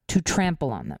to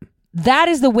trample on them. That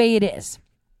is the way it is.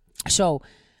 So,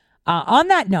 on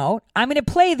that note, I'm going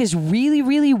to play this really,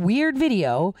 really weird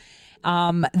video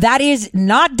that is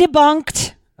not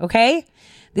debunked, okay?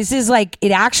 This is like,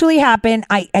 it actually happened.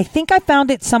 I think I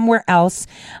found it somewhere else.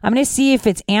 I'm going to see if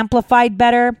it's amplified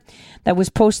better. That was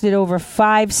posted over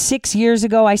 5-6 years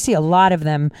ago. I see a lot of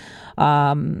them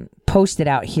posted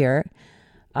out here.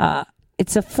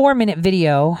 It's a 4-minute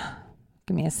video.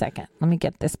 Give me a second. Let me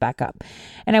get this back up.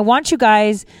 And I want you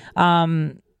guys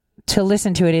to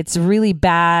listen to it. It's really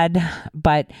bad,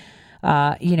 but,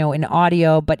 in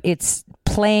audio, but it's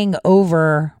playing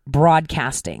over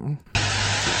broadcasting.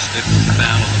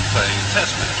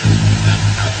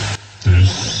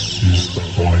 This This is the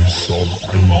voice of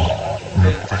Omar,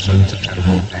 representative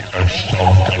of the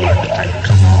Ashtar Galactic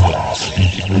Command,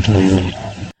 speaking to you.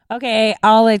 Okay,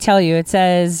 all I tell you, it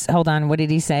says, hold on, what did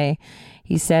he say?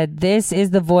 He said, this is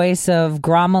the voice of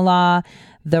Gramala,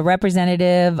 the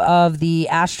representative of the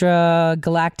Astra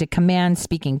Galactic Command,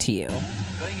 speaking to you.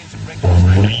 For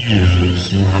many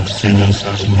years you have seen us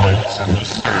as lights in the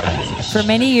skies. For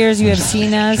many years you have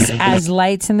seen us as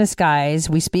lights in the skies.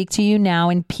 We speak to you now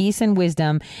in peace and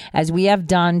wisdom, as we have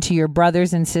done to your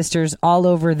brothers and sisters all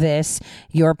over this,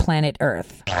 your planet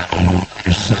Earth.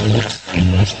 You say the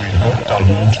same as we have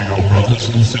done to your brothers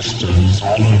and sisters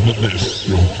all over this,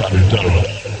 your planet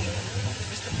Earth.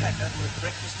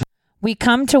 We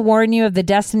come to warn you of the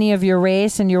destiny of your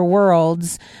race and your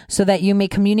worlds, so that you may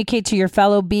communicate to your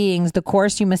fellow beings the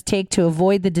course you must take to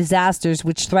avoid the disasters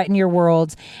which threaten your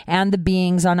worlds and the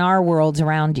beings on our worlds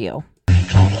around you. We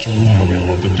come to warn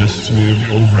you of the destiny of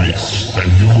your race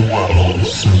and your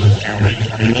worlds, so that you may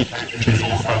communicate to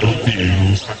your fellow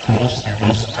beings the course you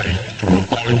must take to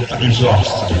avoid the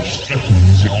disaster which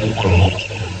threatens your world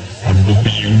and the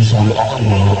beings on our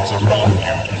worlds around you.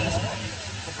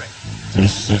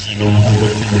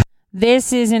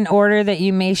 This is in order that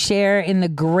you may share in the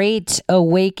great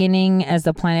awakening as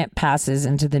the planet passes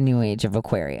into the new age of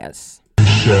Aquarius.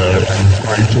 Share in the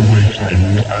great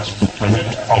awakening as the planet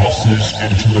passes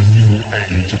into the new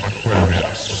age of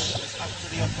Aquarius.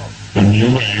 The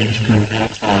new age can be a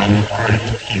time of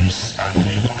great peace and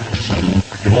evolution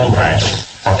for your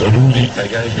race, but only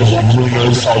your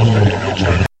rulers are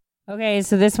made. Okay,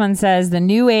 so this one says, the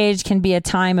new age can be a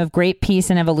time of great peace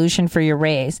and evolution for your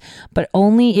race, but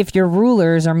only if your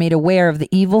rulers are made aware of the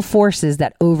evil forces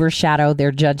that overshadow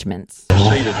their judgments. Be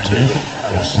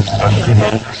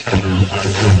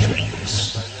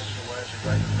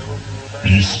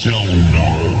still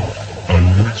now,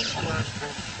 and listen,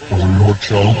 for your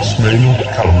chance may not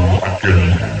come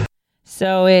again.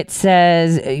 So it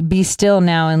says, be still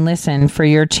now and listen, for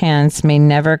your chance may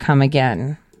never come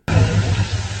again.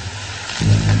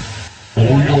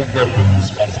 All your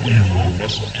weapons of evil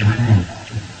must be removed.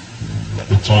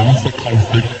 The time for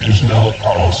conflict is now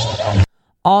past.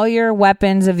 All your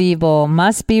weapons of evil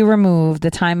must be removed. The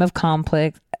time of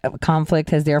conflict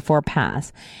has therefore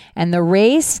passed. And the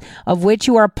race of which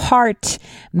you are part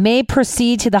may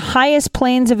proceed to the highest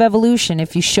planes of evolution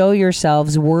if you show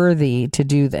yourselves worthy to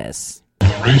do this. The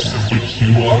race of which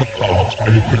you are a part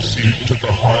may proceed to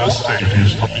the higher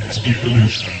stages of its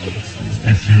evolution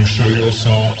if you show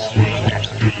yourselves worthy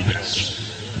to do this.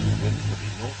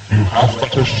 You have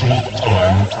but a short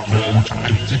time to learn to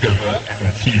live together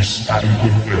in peace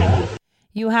and goodwill.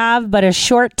 You have but a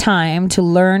short time to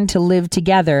learn to live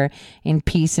together in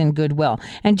peace and goodwill.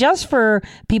 And just for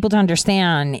people to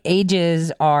understand,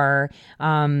 ages are,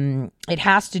 it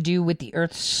has to do with the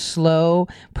Earth's slow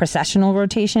precessional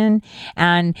rotation.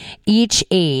 And each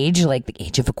age, like the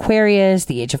age of Aquarius,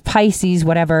 the age of Pisces,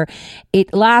 whatever,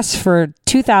 it lasts for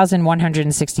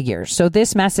 2,160 years. So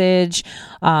this message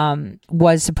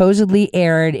was supposedly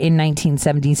aired in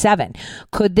 1977.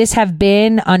 Could this have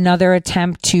been another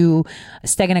attempt to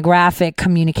steganographic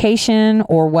communication,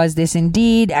 or was this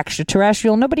indeed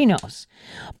extraterrestrial? Nobody knows.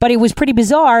 But it was pretty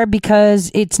bizarre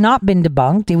because it's not been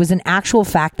debunked. It was an actual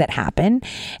fact that happened,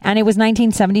 and it was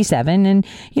 1977, and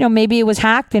maybe it was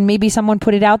hacked and maybe someone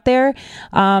put it out there,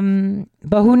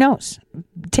 but who knows?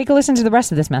 Take a listen to the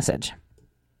rest of this message.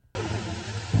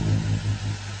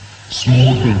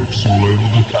 Small groups all over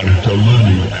the planet are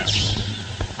learning this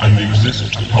and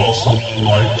exist to pass on the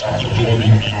light of the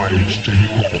dawning new age to you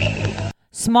all.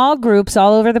 Small groups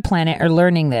all over the planet are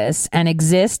learning this and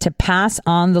exist to pass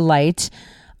on the light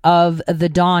of the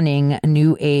dawning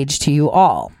new age to you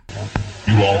all.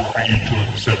 You are free to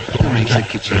accept the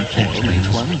executive teachings.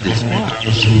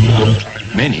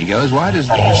 Many go as wide as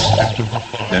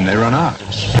this, then they run out.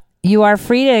 You are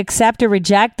free to accept or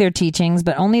reject their teachings,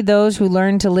 but only those who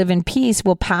learn to live in peace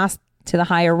will pass to the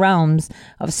higher realms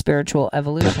of spiritual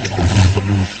evolution.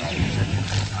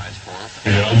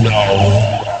 Here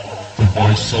now, the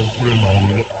voice of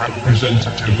Ramon,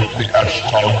 representative of the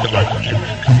Ashtar Galactic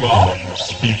Command,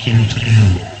 speaking to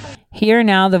you. Hear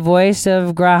now the voice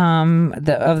of Graham,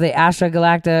 of the Astra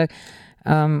Galactic.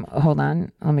 Hold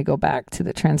on. Let me go back to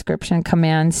the transcription.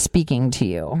 Command speaking to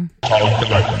you.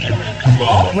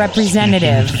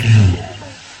 Representative.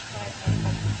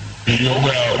 Be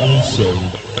aware also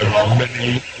that there are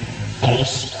many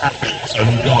false prophets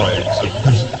and guides at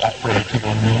present operating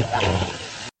on your world.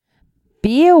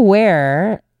 Be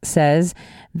aware, says,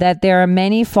 that there are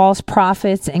many false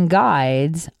prophets and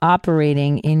guides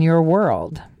operating in your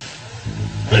world.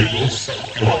 They will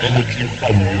suck your energy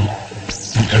from you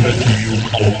the energy you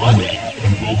call money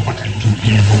and will put it to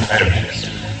evil ends.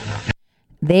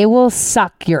 They will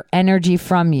suck your energy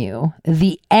from you,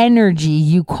 the energy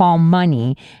you call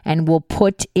money, and will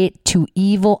put it to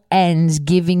evil ends,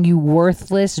 giving you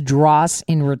worthless dross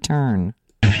in return.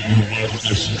 Giving you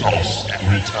worthless dross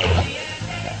in return.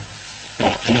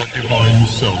 But your divine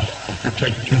self will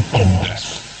protect you from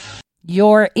this.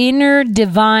 Your inner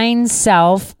divine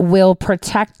self will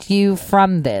protect you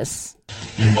from this.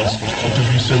 You must learn to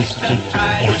be sensitive to the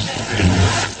voice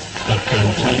within that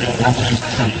can tell you what is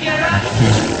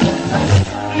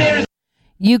true.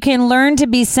 You can learn to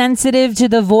be sensitive to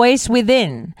the voice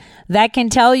within that can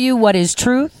tell you what is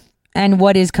truth and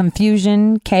what is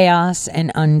confusion, chaos,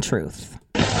 and untruth.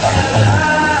 Learn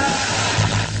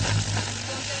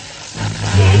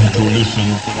to listen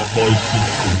to the voice of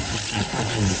truth.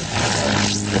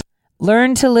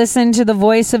 Learn to listen to the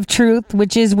voice of truth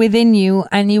which is within you,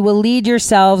 and you will lead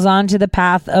yourselves onto the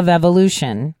path of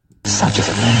evolution.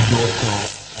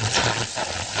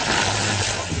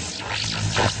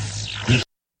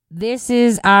 This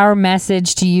is our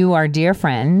message to you, our dear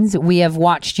friends. We have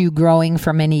watched you growing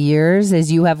for many years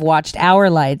as you have watched our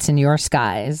lights in your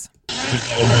skies.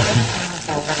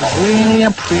 Really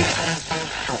appreciate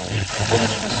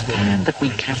that we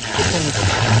can.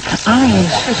 I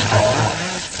insist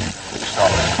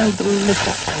on the liquor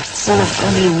full of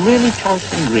only really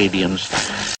choice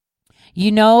ingredients.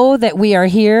 You know that we are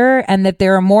here and that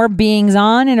there are more beings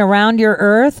on and around your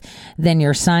earth than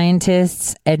your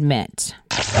scientists admit.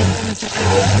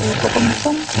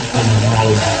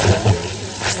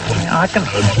 I can.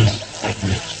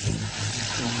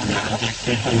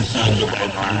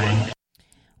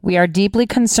 We are deeply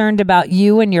concerned about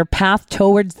you and your path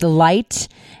towards the light,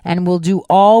 and will do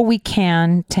all we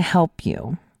can to help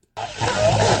you.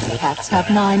 Cats have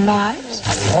 9 lives.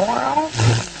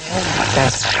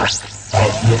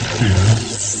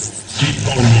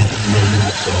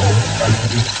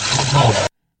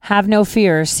 Have no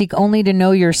fear. Seek only to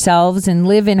know yourselves and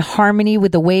live in harmony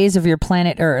with the ways of your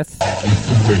planet Earth.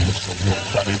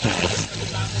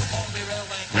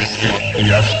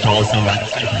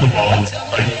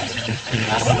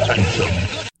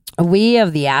 We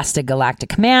of the Asta Galactic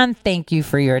Command thank you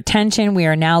for your attention. We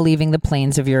are now leaving the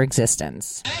planes of your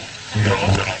existence.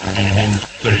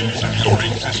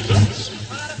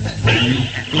 May you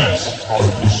be blessed by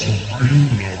the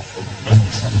supreme love and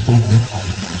truth of the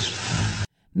cosmos.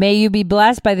 May you be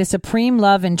blessed by the supreme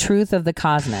love and truth of the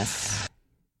cosmos.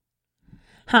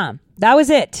 That was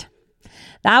it.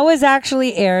 That was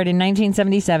actually aired in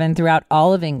 1977 throughout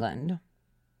all of England.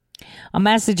 A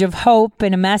message of hope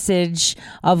and a message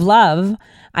of love,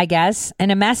 I guess,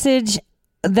 and a message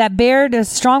that bared a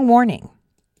strong warning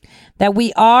that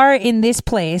we are in this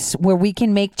place where we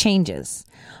can make changes,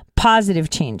 positive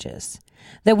changes,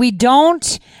 that we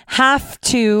don't have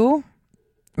to,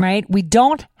 right? We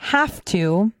don't have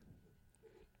to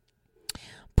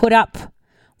put up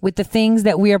with the things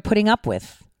that we are putting up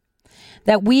with,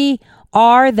 that we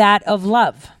are that of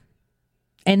love.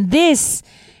 And this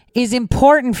is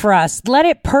important for us. Let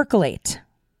it percolate.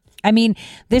 I mean,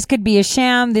 this could be a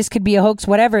sham, this could be a hoax,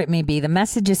 whatever it may be. The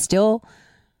message is still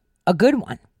a good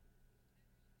one.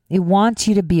 It wants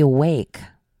you to be awake.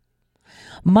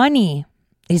 Money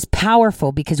is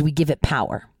powerful because we give it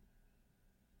power,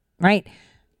 right?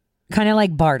 Kind of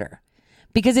like barter,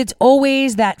 because it's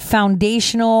always that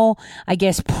foundational, I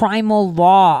guess, primal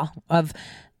law of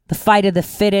the fight of the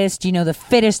fittest. You know, the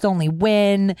fittest only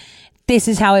win. This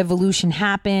is how evolution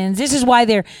happens. This is why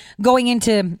they're going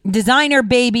into designer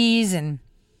babies and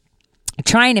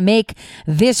trying to make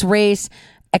this race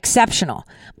exceptional.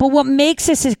 But what makes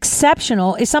us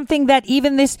exceptional is something that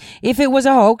even this, if it was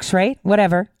a hoax, right?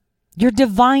 Whatever. Your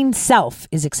divine self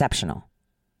is exceptional.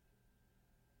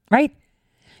 Right?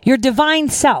 Your divine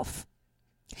self.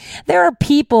 There are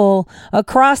people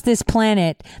across this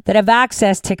planet that have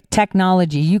access to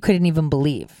technology you couldn't even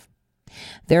believe.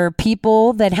 There are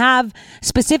people that have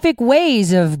specific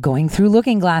ways of going through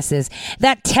looking glasses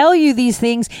that tell you these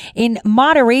things in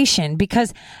moderation,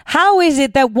 because how is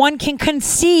it that one can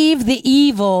conceive the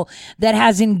evil that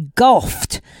has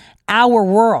engulfed our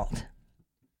world?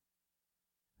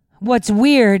 What's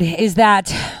weird is that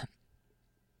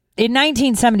in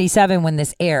 1977, when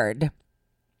this aired,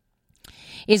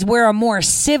 is where a more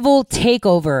civil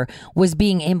takeover was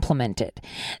being implemented.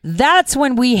 That's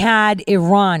when we had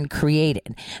Iran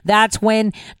created. That's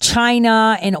when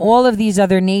China and all of these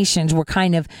other nations were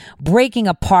kind of breaking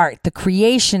apart. The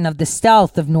creation of the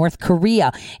stealth of North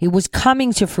Korea, it was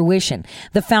coming to fruition.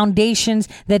 The foundations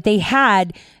that they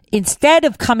had, instead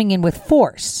of coming in with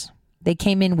force, they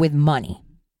came in with money.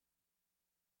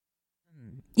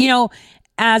 You know,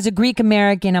 as a Greek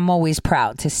American, I'm always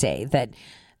proud to say that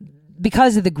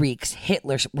because of the Greeks,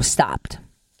 Hitler was stopped.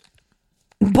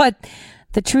 But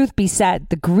the truth be said,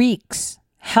 the Greeks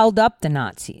held up the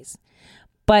Nazis,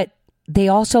 but they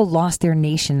also lost their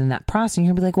nation in that process. And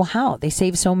you'll be like, well, how? They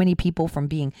saved so many people from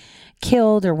being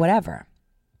killed or whatever.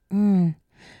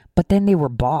 But then they were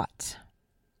bought.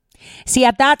 See,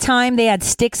 at that time, they had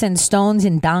sticks and stones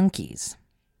and donkeys.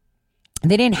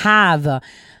 They didn't have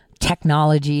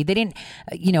technology. They didn't,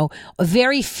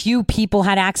 very few people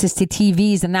had access to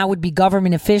TVs, and that would be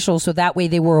government officials, so that way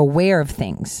they were aware of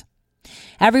things.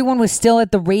 Everyone was still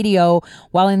at the radio,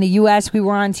 while in the U.S. we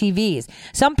were on TVs.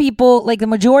 Some people, like the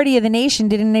majority of the nation,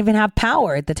 didn't even have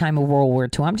power at the time of World War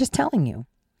II. I'm just telling you.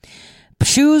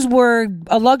 Shoes were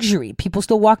a luxury. People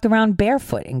still walked around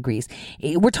barefoot in Greece.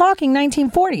 We're talking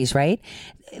 1940s, right?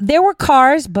 There were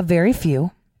cars, but very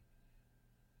few.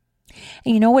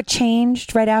 And you know what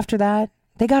changed right after that?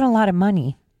 They got a lot of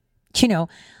money.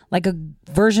 Like a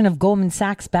version of Goldman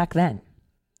Sachs back then.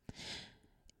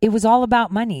 It was all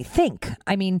about money.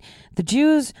 The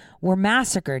Jews were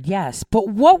massacred, yes. But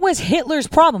what was Hitler's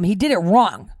problem? He did it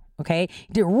wrong, okay?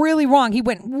 He did it really wrong. He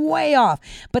went way off.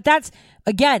 But that's,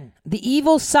 again, the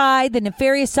evil side, the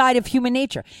nefarious side of human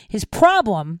nature. His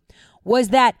problem was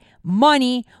that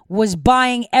money was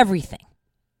buying everything.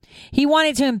 He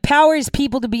wanted to empower his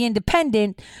people to be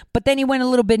independent, but then he went a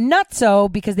little bit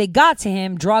nutso because they got to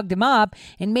him, drugged him up,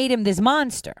 and made him this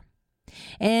monster.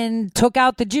 And took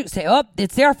out the Jews. Say,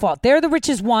 it's their fault. They're the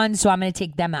richest ones, so I'm going to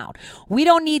take them out. We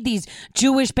don't need these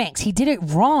Jewish banks. He did it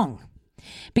wrong.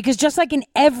 Because just like in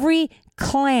every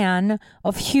clan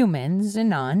of humans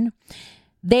and none,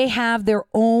 they have their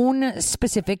own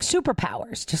specific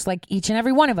superpowers, just like each and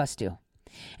every one of us do.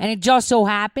 And it just so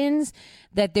happens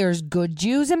that there's good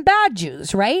Jews and bad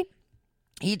Jews, right?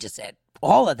 He just said,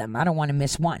 all of them. I don't want to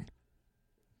miss one.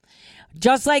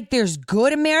 Just like there's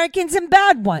good Americans and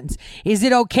bad ones. Is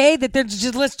it okay that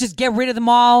let's just get rid of them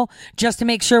all just to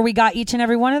make sure we got each and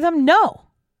every one of them? No,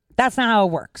 that's not how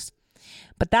it works.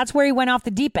 But that's where he went off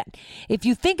the deep end. If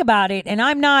you think about it, and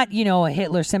I'm not, a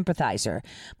Hitler sympathizer,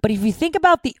 but if you think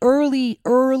about the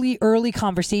early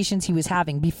conversations he was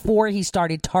having before he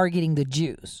started targeting the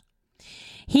Jews,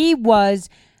 he was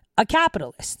a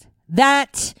capitalist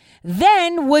that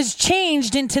then was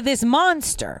changed into this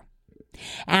monster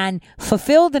and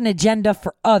fulfilled an agenda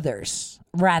for others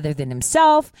rather than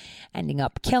himself, ending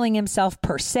up killing himself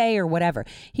per se or whatever.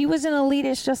 He was an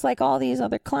elitist just like all these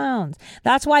other clowns.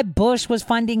 That's why Bush was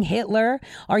funding Hitler.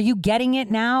 Are you getting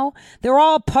it now? They're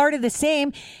all part of the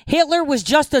same. Hitler was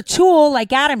just a tool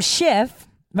like Adam Schiff,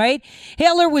 right?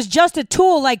 Hitler was just a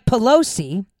tool like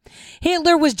Pelosi.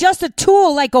 Hitler was just a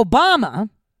tool like Obama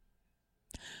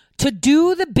to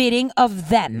do the bidding of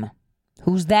them.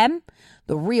 Who's them?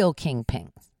 The real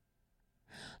kingpins.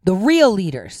 The real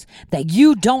leaders that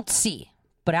you don't see,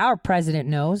 but our president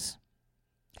knows.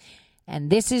 And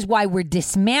this is why we're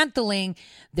dismantling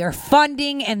their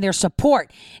funding and their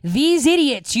support. These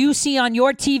idiots you see on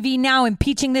your TV now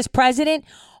impeaching this president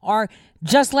are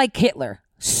just like Hitler.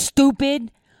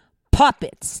 Stupid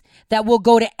puppets that will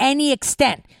go to any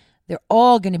extent. They're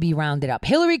all going to be rounded up.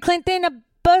 Hillary Clinton,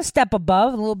 a step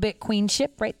above, a little bit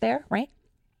queenship right there, right?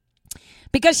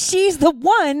 Because she's the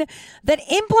one that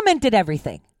implemented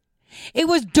everything. It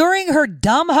was during her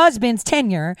dumb husband's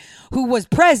tenure, who was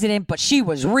president, but she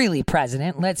was really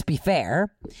president, let's be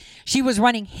fair. She was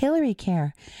running Hillary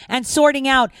Care and sorting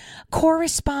out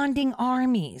corresponding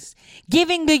armies,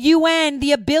 giving the UN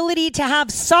the ability to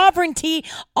have sovereignty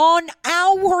on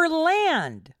our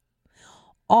land.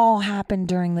 All happened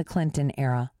during the Clinton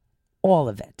era. All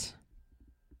of it.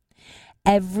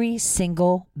 Every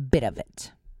single bit of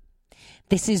it.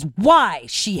 This is why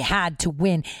she had to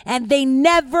win. And they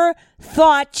never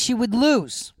thought she would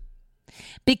lose.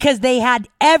 Because they had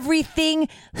everything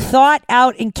thought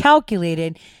out and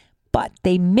calculated. But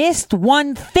they missed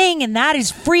one thing, and that is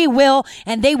free will.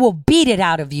 And they will beat it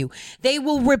out of you. They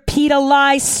will repeat a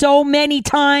lie so many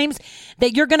times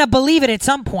that you're going to believe it at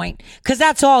some point. Because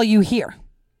that's all you hear.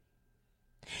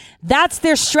 That's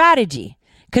their strategy.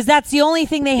 Because that's the only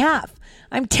thing they have.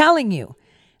 I'm telling you.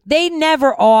 They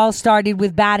never all started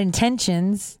with bad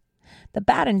intentions. The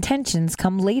bad intentions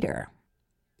come later,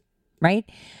 right?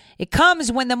 It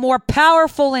comes when the more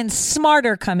powerful and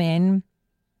smarter come in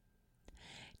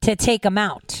to take them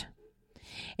out.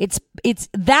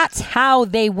 That's how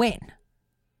they win.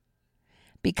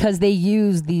 Because they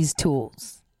use these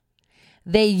tools.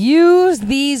 They use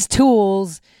these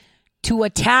tools to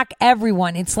attack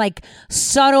everyone. It's like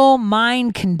subtle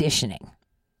mind conditioning.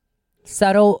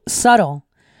 Subtle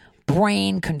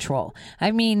brain control.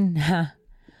 I mean,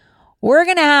 we're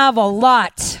going to have a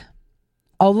lot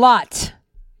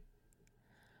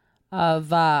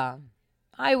of, I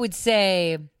would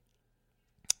say,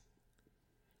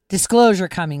 disclosure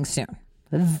coming soon.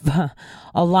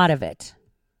 A lot of it.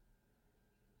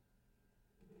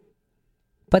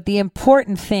 But the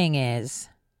important thing is,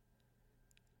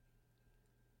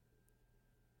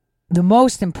 the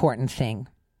most important thing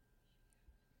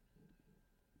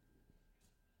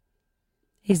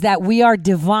is that we are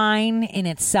divine in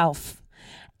itself.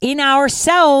 In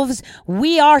ourselves,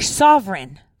 we are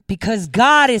sovereign because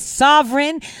God is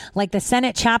sovereign, like the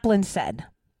Senate chaplain said.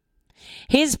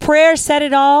 His prayer said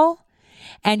it all,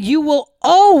 and you will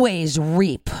always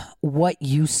reap what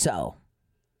you sow.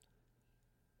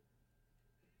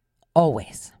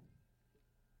 Always.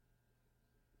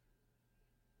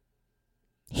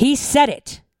 He said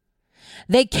it.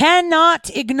 They cannot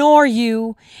ignore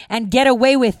you and get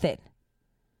away with it.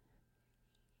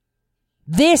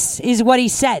 This is what he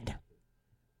said.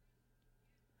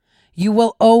 You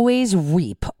will always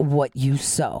reap what you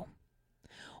sow.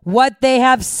 What they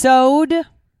have sowed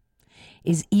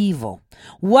is evil.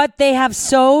 What they have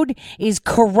sowed is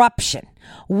corruption.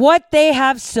 What they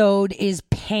have sowed is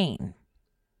pain.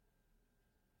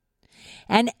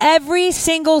 And every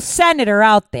single senator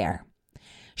out there,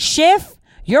 Schiff,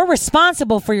 you're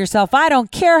responsible for yourself. I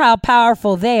don't care how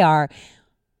powerful they are.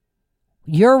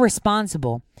 You're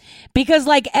responsible. Because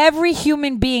like every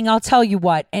human being, I'll tell you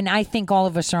what, and I think all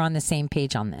of us are on the same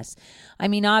page on this. I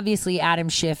mean, obviously, Adam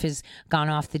Schiff has gone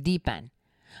off the deep end.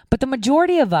 But the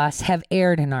majority of us have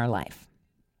erred in our life.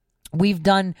 We've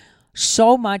done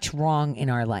so much wrong in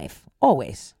our life.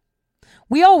 Always.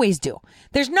 We always do.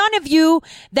 There's none of you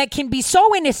that can be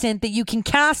so innocent that you can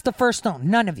cast the first stone.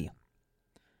 None of you.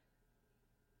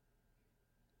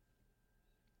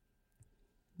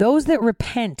 Those that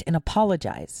repent and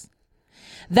apologize,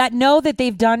 that know that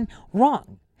they've done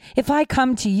wrong. If I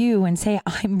come to you and say,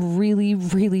 I'm really,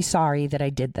 really sorry that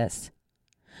I did this.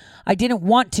 I didn't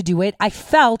want to do it. I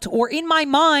felt, or in my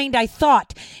mind, I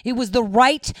thought it was the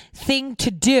right thing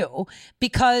to do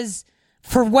because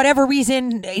for whatever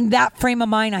reason, in that frame of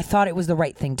mind, I thought it was the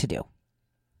right thing to do.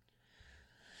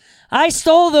 I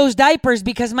stole those diapers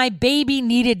because my baby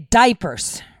needed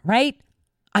diapers, right?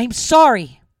 I'm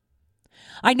sorry.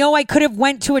 I know I could have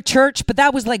went to a church, but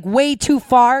that was like way too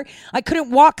far. I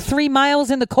couldn't walk 3 miles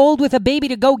in the cold with a baby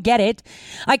to go get it.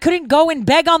 I couldn't go and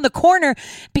beg on the corner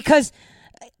because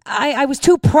I was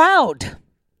too proud.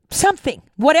 Something,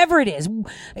 whatever it is.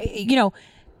 You know,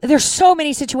 there's so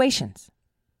many situations.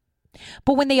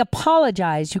 But when they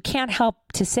apologize, you can't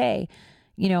help to say,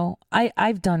 you know,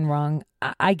 I've done wrong.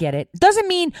 I get it. Doesn't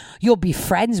mean you'll be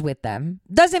friends with them.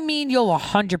 Doesn't mean you'll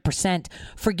 100%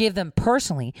 forgive them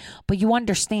personally, but you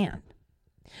understand.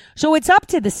 So it's up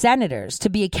to the senators to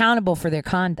be accountable for their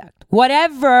conduct,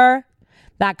 whatever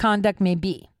that conduct may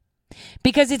be.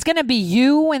 Because it's going to be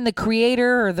you and the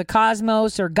creator or the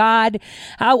cosmos or God,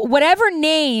 whatever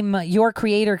name your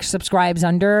creator subscribes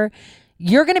under,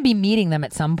 you're going to be meeting them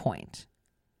at some point.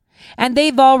 And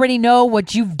they've already know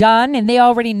what you've done and they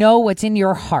already know what's in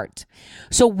your heart.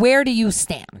 So where do you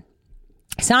stand?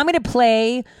 So I'm going to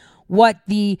play what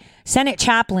the Senate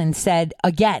chaplain said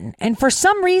again. And for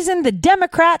some reason, the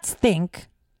Democrats think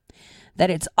that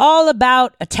it's all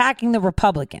about attacking the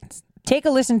Republicans. Take a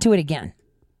listen to it again.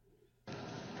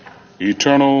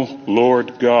 Eternal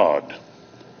Lord God,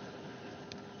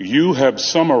 you have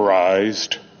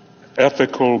summarized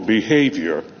ethical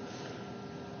behavior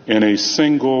in a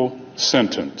single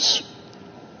sentence.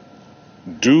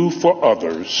 Do for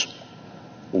others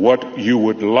what you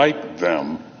would like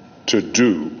them to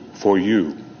do for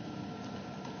you.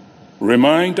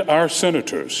 Remind our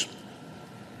senators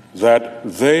that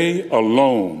they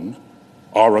alone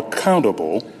are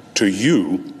accountable to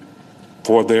you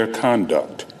for their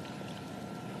conduct.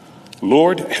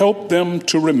 Lord, help them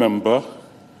to remember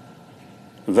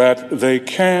that they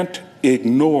can't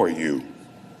ignore you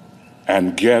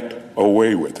and get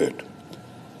away with it.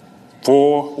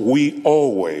 For we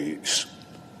always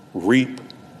reap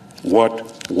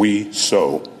what we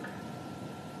sow.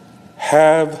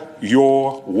 Have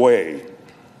your way,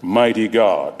 mighty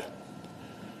God.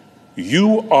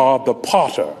 You are the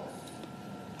potter,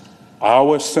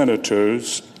 our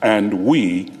senators, and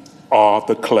we are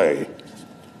the clay.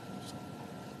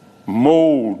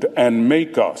 Mold and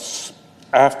make us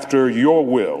after your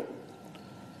will.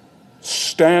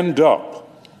 Stand up,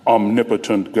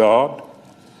 omnipotent God.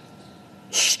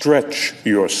 Stretch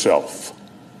yourself.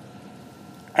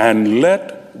 And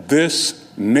let this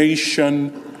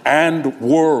nation and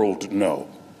world know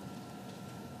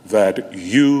that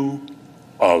you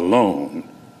alone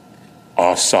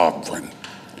are sovereign.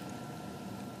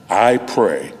 I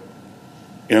pray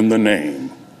in the name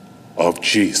of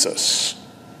Jesus.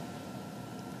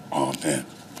 Amen.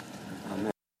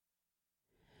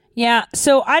 Yeah,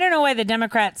 so I don't know why the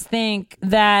Democrats think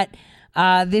that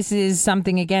this is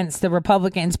something against the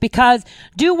Republicans, because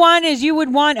do one as you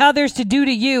would want others to do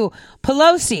to you.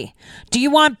 Pelosi, do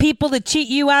you want people to cheat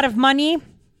you out of money?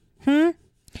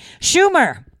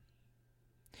 Schumer,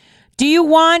 do you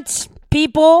want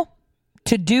people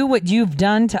to do what you've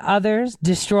done to others,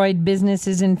 destroyed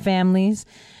businesses and families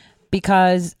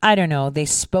because, I don't know, they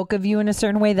spoke of you in a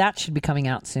certain way? That should be coming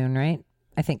out soon, right?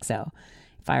 I think so,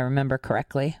 if I remember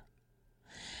correctly.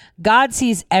 God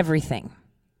sees everything.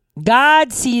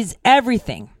 God sees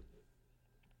everything.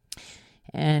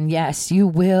 And yes, you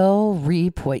will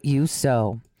reap what you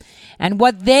sow. And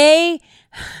what they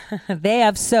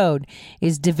have sowed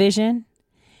is division,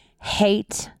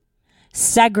 hate,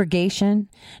 segregation,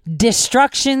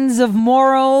 destructions of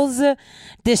morals,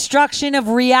 destruction of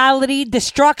reality,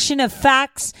 destruction of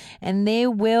facts, and they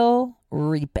will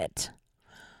reap it.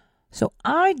 So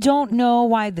I don't know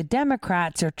why the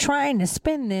Democrats are trying to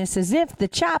spin this as if the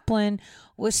chaplain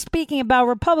was speaking about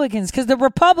Republicans, because the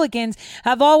Republicans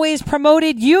have always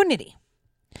promoted unity,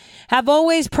 have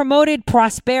always promoted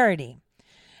prosperity,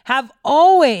 have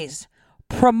always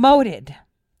promoted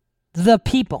the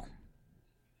people.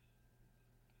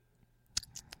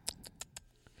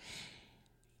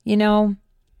 You know,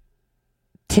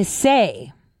 to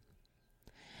say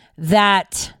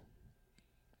that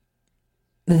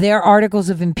their articles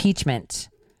of impeachment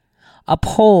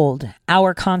uphold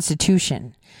our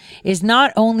Constitution is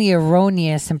not only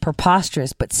erroneous and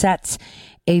preposterous, but sets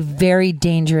a very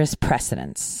dangerous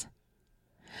precedence.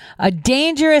 A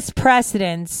dangerous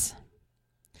precedence,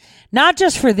 not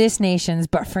just for this nation,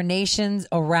 but for nations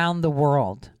around the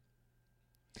world.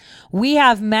 We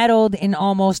have meddled in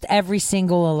almost every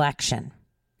single election.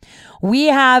 We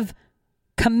have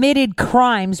committed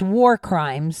crimes, war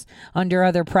crimes, under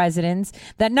other presidents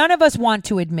that none of us want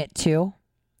to admit to,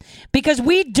 because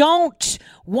we don't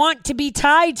want to be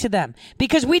tied to them,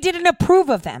 because we didn't approve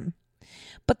of them.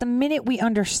 But the minute we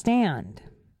understand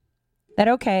that,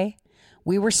 okay,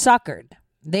 we were suckered,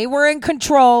 they were in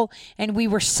control, and we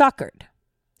were suckered,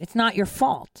 it's not your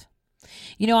fault.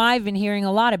 You know, I've been hearing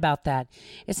a lot about that.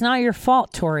 It's not your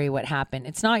fault, Tori, what happened.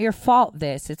 It's not your fault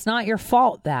this. It's not your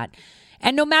fault that.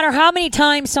 And no matter how many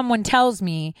times someone tells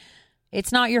me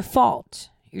it's not your fault,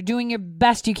 you're doing your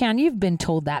best you can. You've been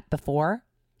told that before.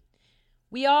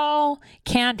 We all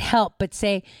can't help but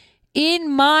say,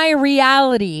 in my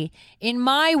reality, in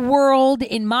my world,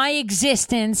 in my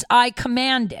existence, I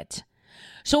command it.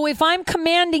 So if I'm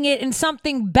commanding it and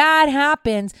something bad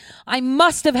happens, I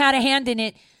must have had a hand in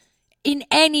it in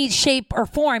any shape or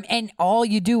form. And all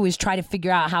you do is try to figure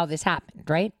out how this happened,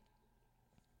 right?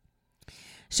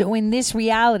 So in this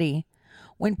reality,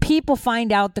 when people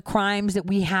find out the crimes that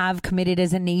we have committed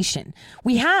as a nation,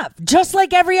 we have, just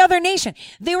like every other nation.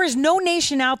 There is no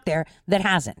nation out there that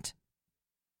hasn't.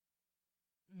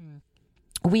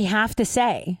 We have to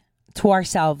say to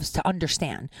ourselves, to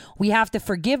understand, we have to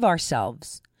forgive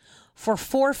ourselves for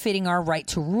forfeiting our right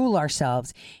to rule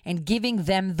ourselves and giving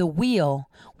them the wheel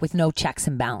with no checks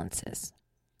and balances.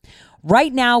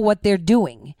 Right now, what they're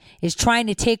doing is trying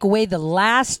to take away the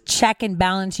last check and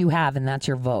balance you have, and that's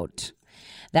your vote.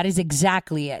 That is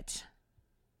exactly it.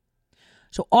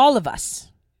 So all of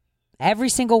us, every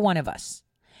single one of us,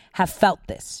 have felt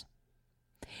this.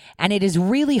 And it is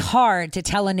really hard to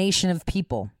tell a nation of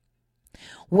people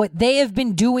what they have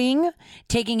been doing,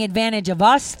 taking advantage of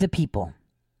us, the people,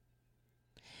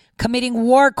 committing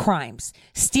war crimes,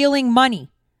 stealing money,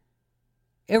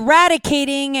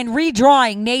 eradicating and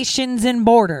redrawing nations and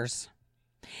borders,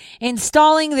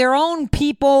 installing their own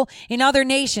people in other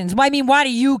nations. I mean, why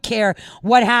do you care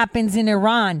what happens in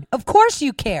Iran? Of course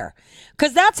you care,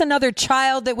 because that's another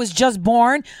child that was just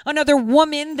born, another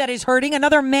woman that is hurting,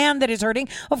 another man that is hurting.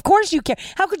 Of course you care.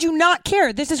 How could you not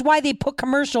care? This is why they put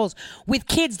commercials with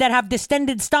kids that have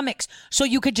distended stomachs, so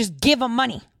you could just give them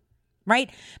money, right?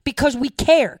 Because we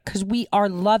care, because we are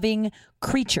loving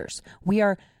creatures. We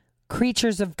are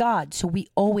creatures of God, so we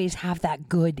always have that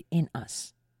good in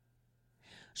us.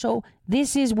 So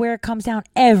this is where it comes down.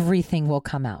 Everything will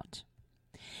come out.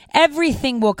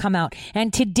 Everything will come out.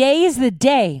 And today is the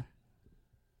day,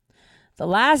 the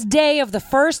last day of the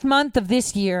first month of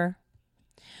this year,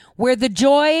 where the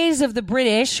joys of the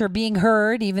British are being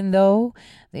heard, even though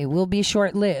they will be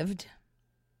short-lived.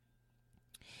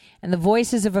 And the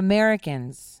voices of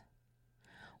Americans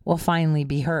will finally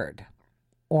be heard,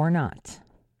 or not.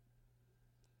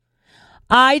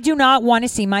 I do not want to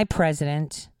see my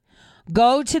president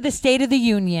go to the State of the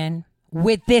Union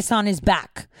with this on his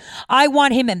back. I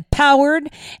want him empowered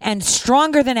and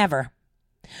stronger than ever.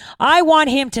 I want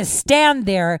him to stand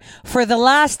there for the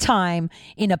last time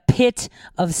in a pit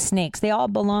of snakes. They all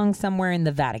belong somewhere in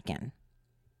the Vatican.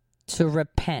 To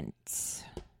repent.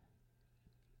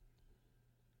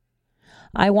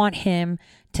 I want him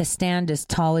to stand as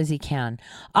tall as he can.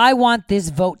 I want this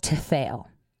vote to fail.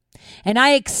 And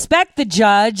I expect the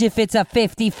judge, if it's a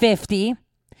 50-50,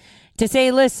 to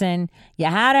say, listen, you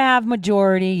had to have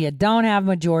majority. You don't have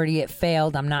majority. It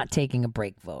failed. I'm not taking a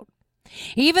break vote.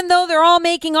 Even though they're all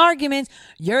making arguments,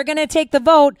 you're going to take the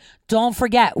vote. Don't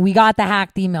forget, we got the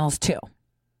hacked emails too.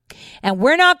 And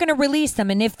we're not going to release them.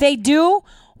 And if they do,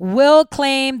 we'll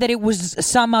claim that it was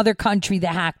some other country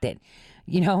that hacked it.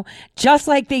 You know, just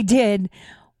like they did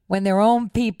when their own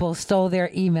people stole their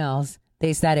emails.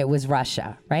 They said it was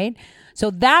Russia, right?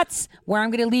 So that's where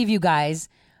I'm going to leave you guys.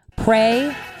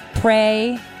 Pray,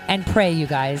 pray, and pray, you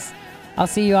guys. I'll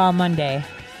see you all Monday.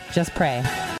 Just pray.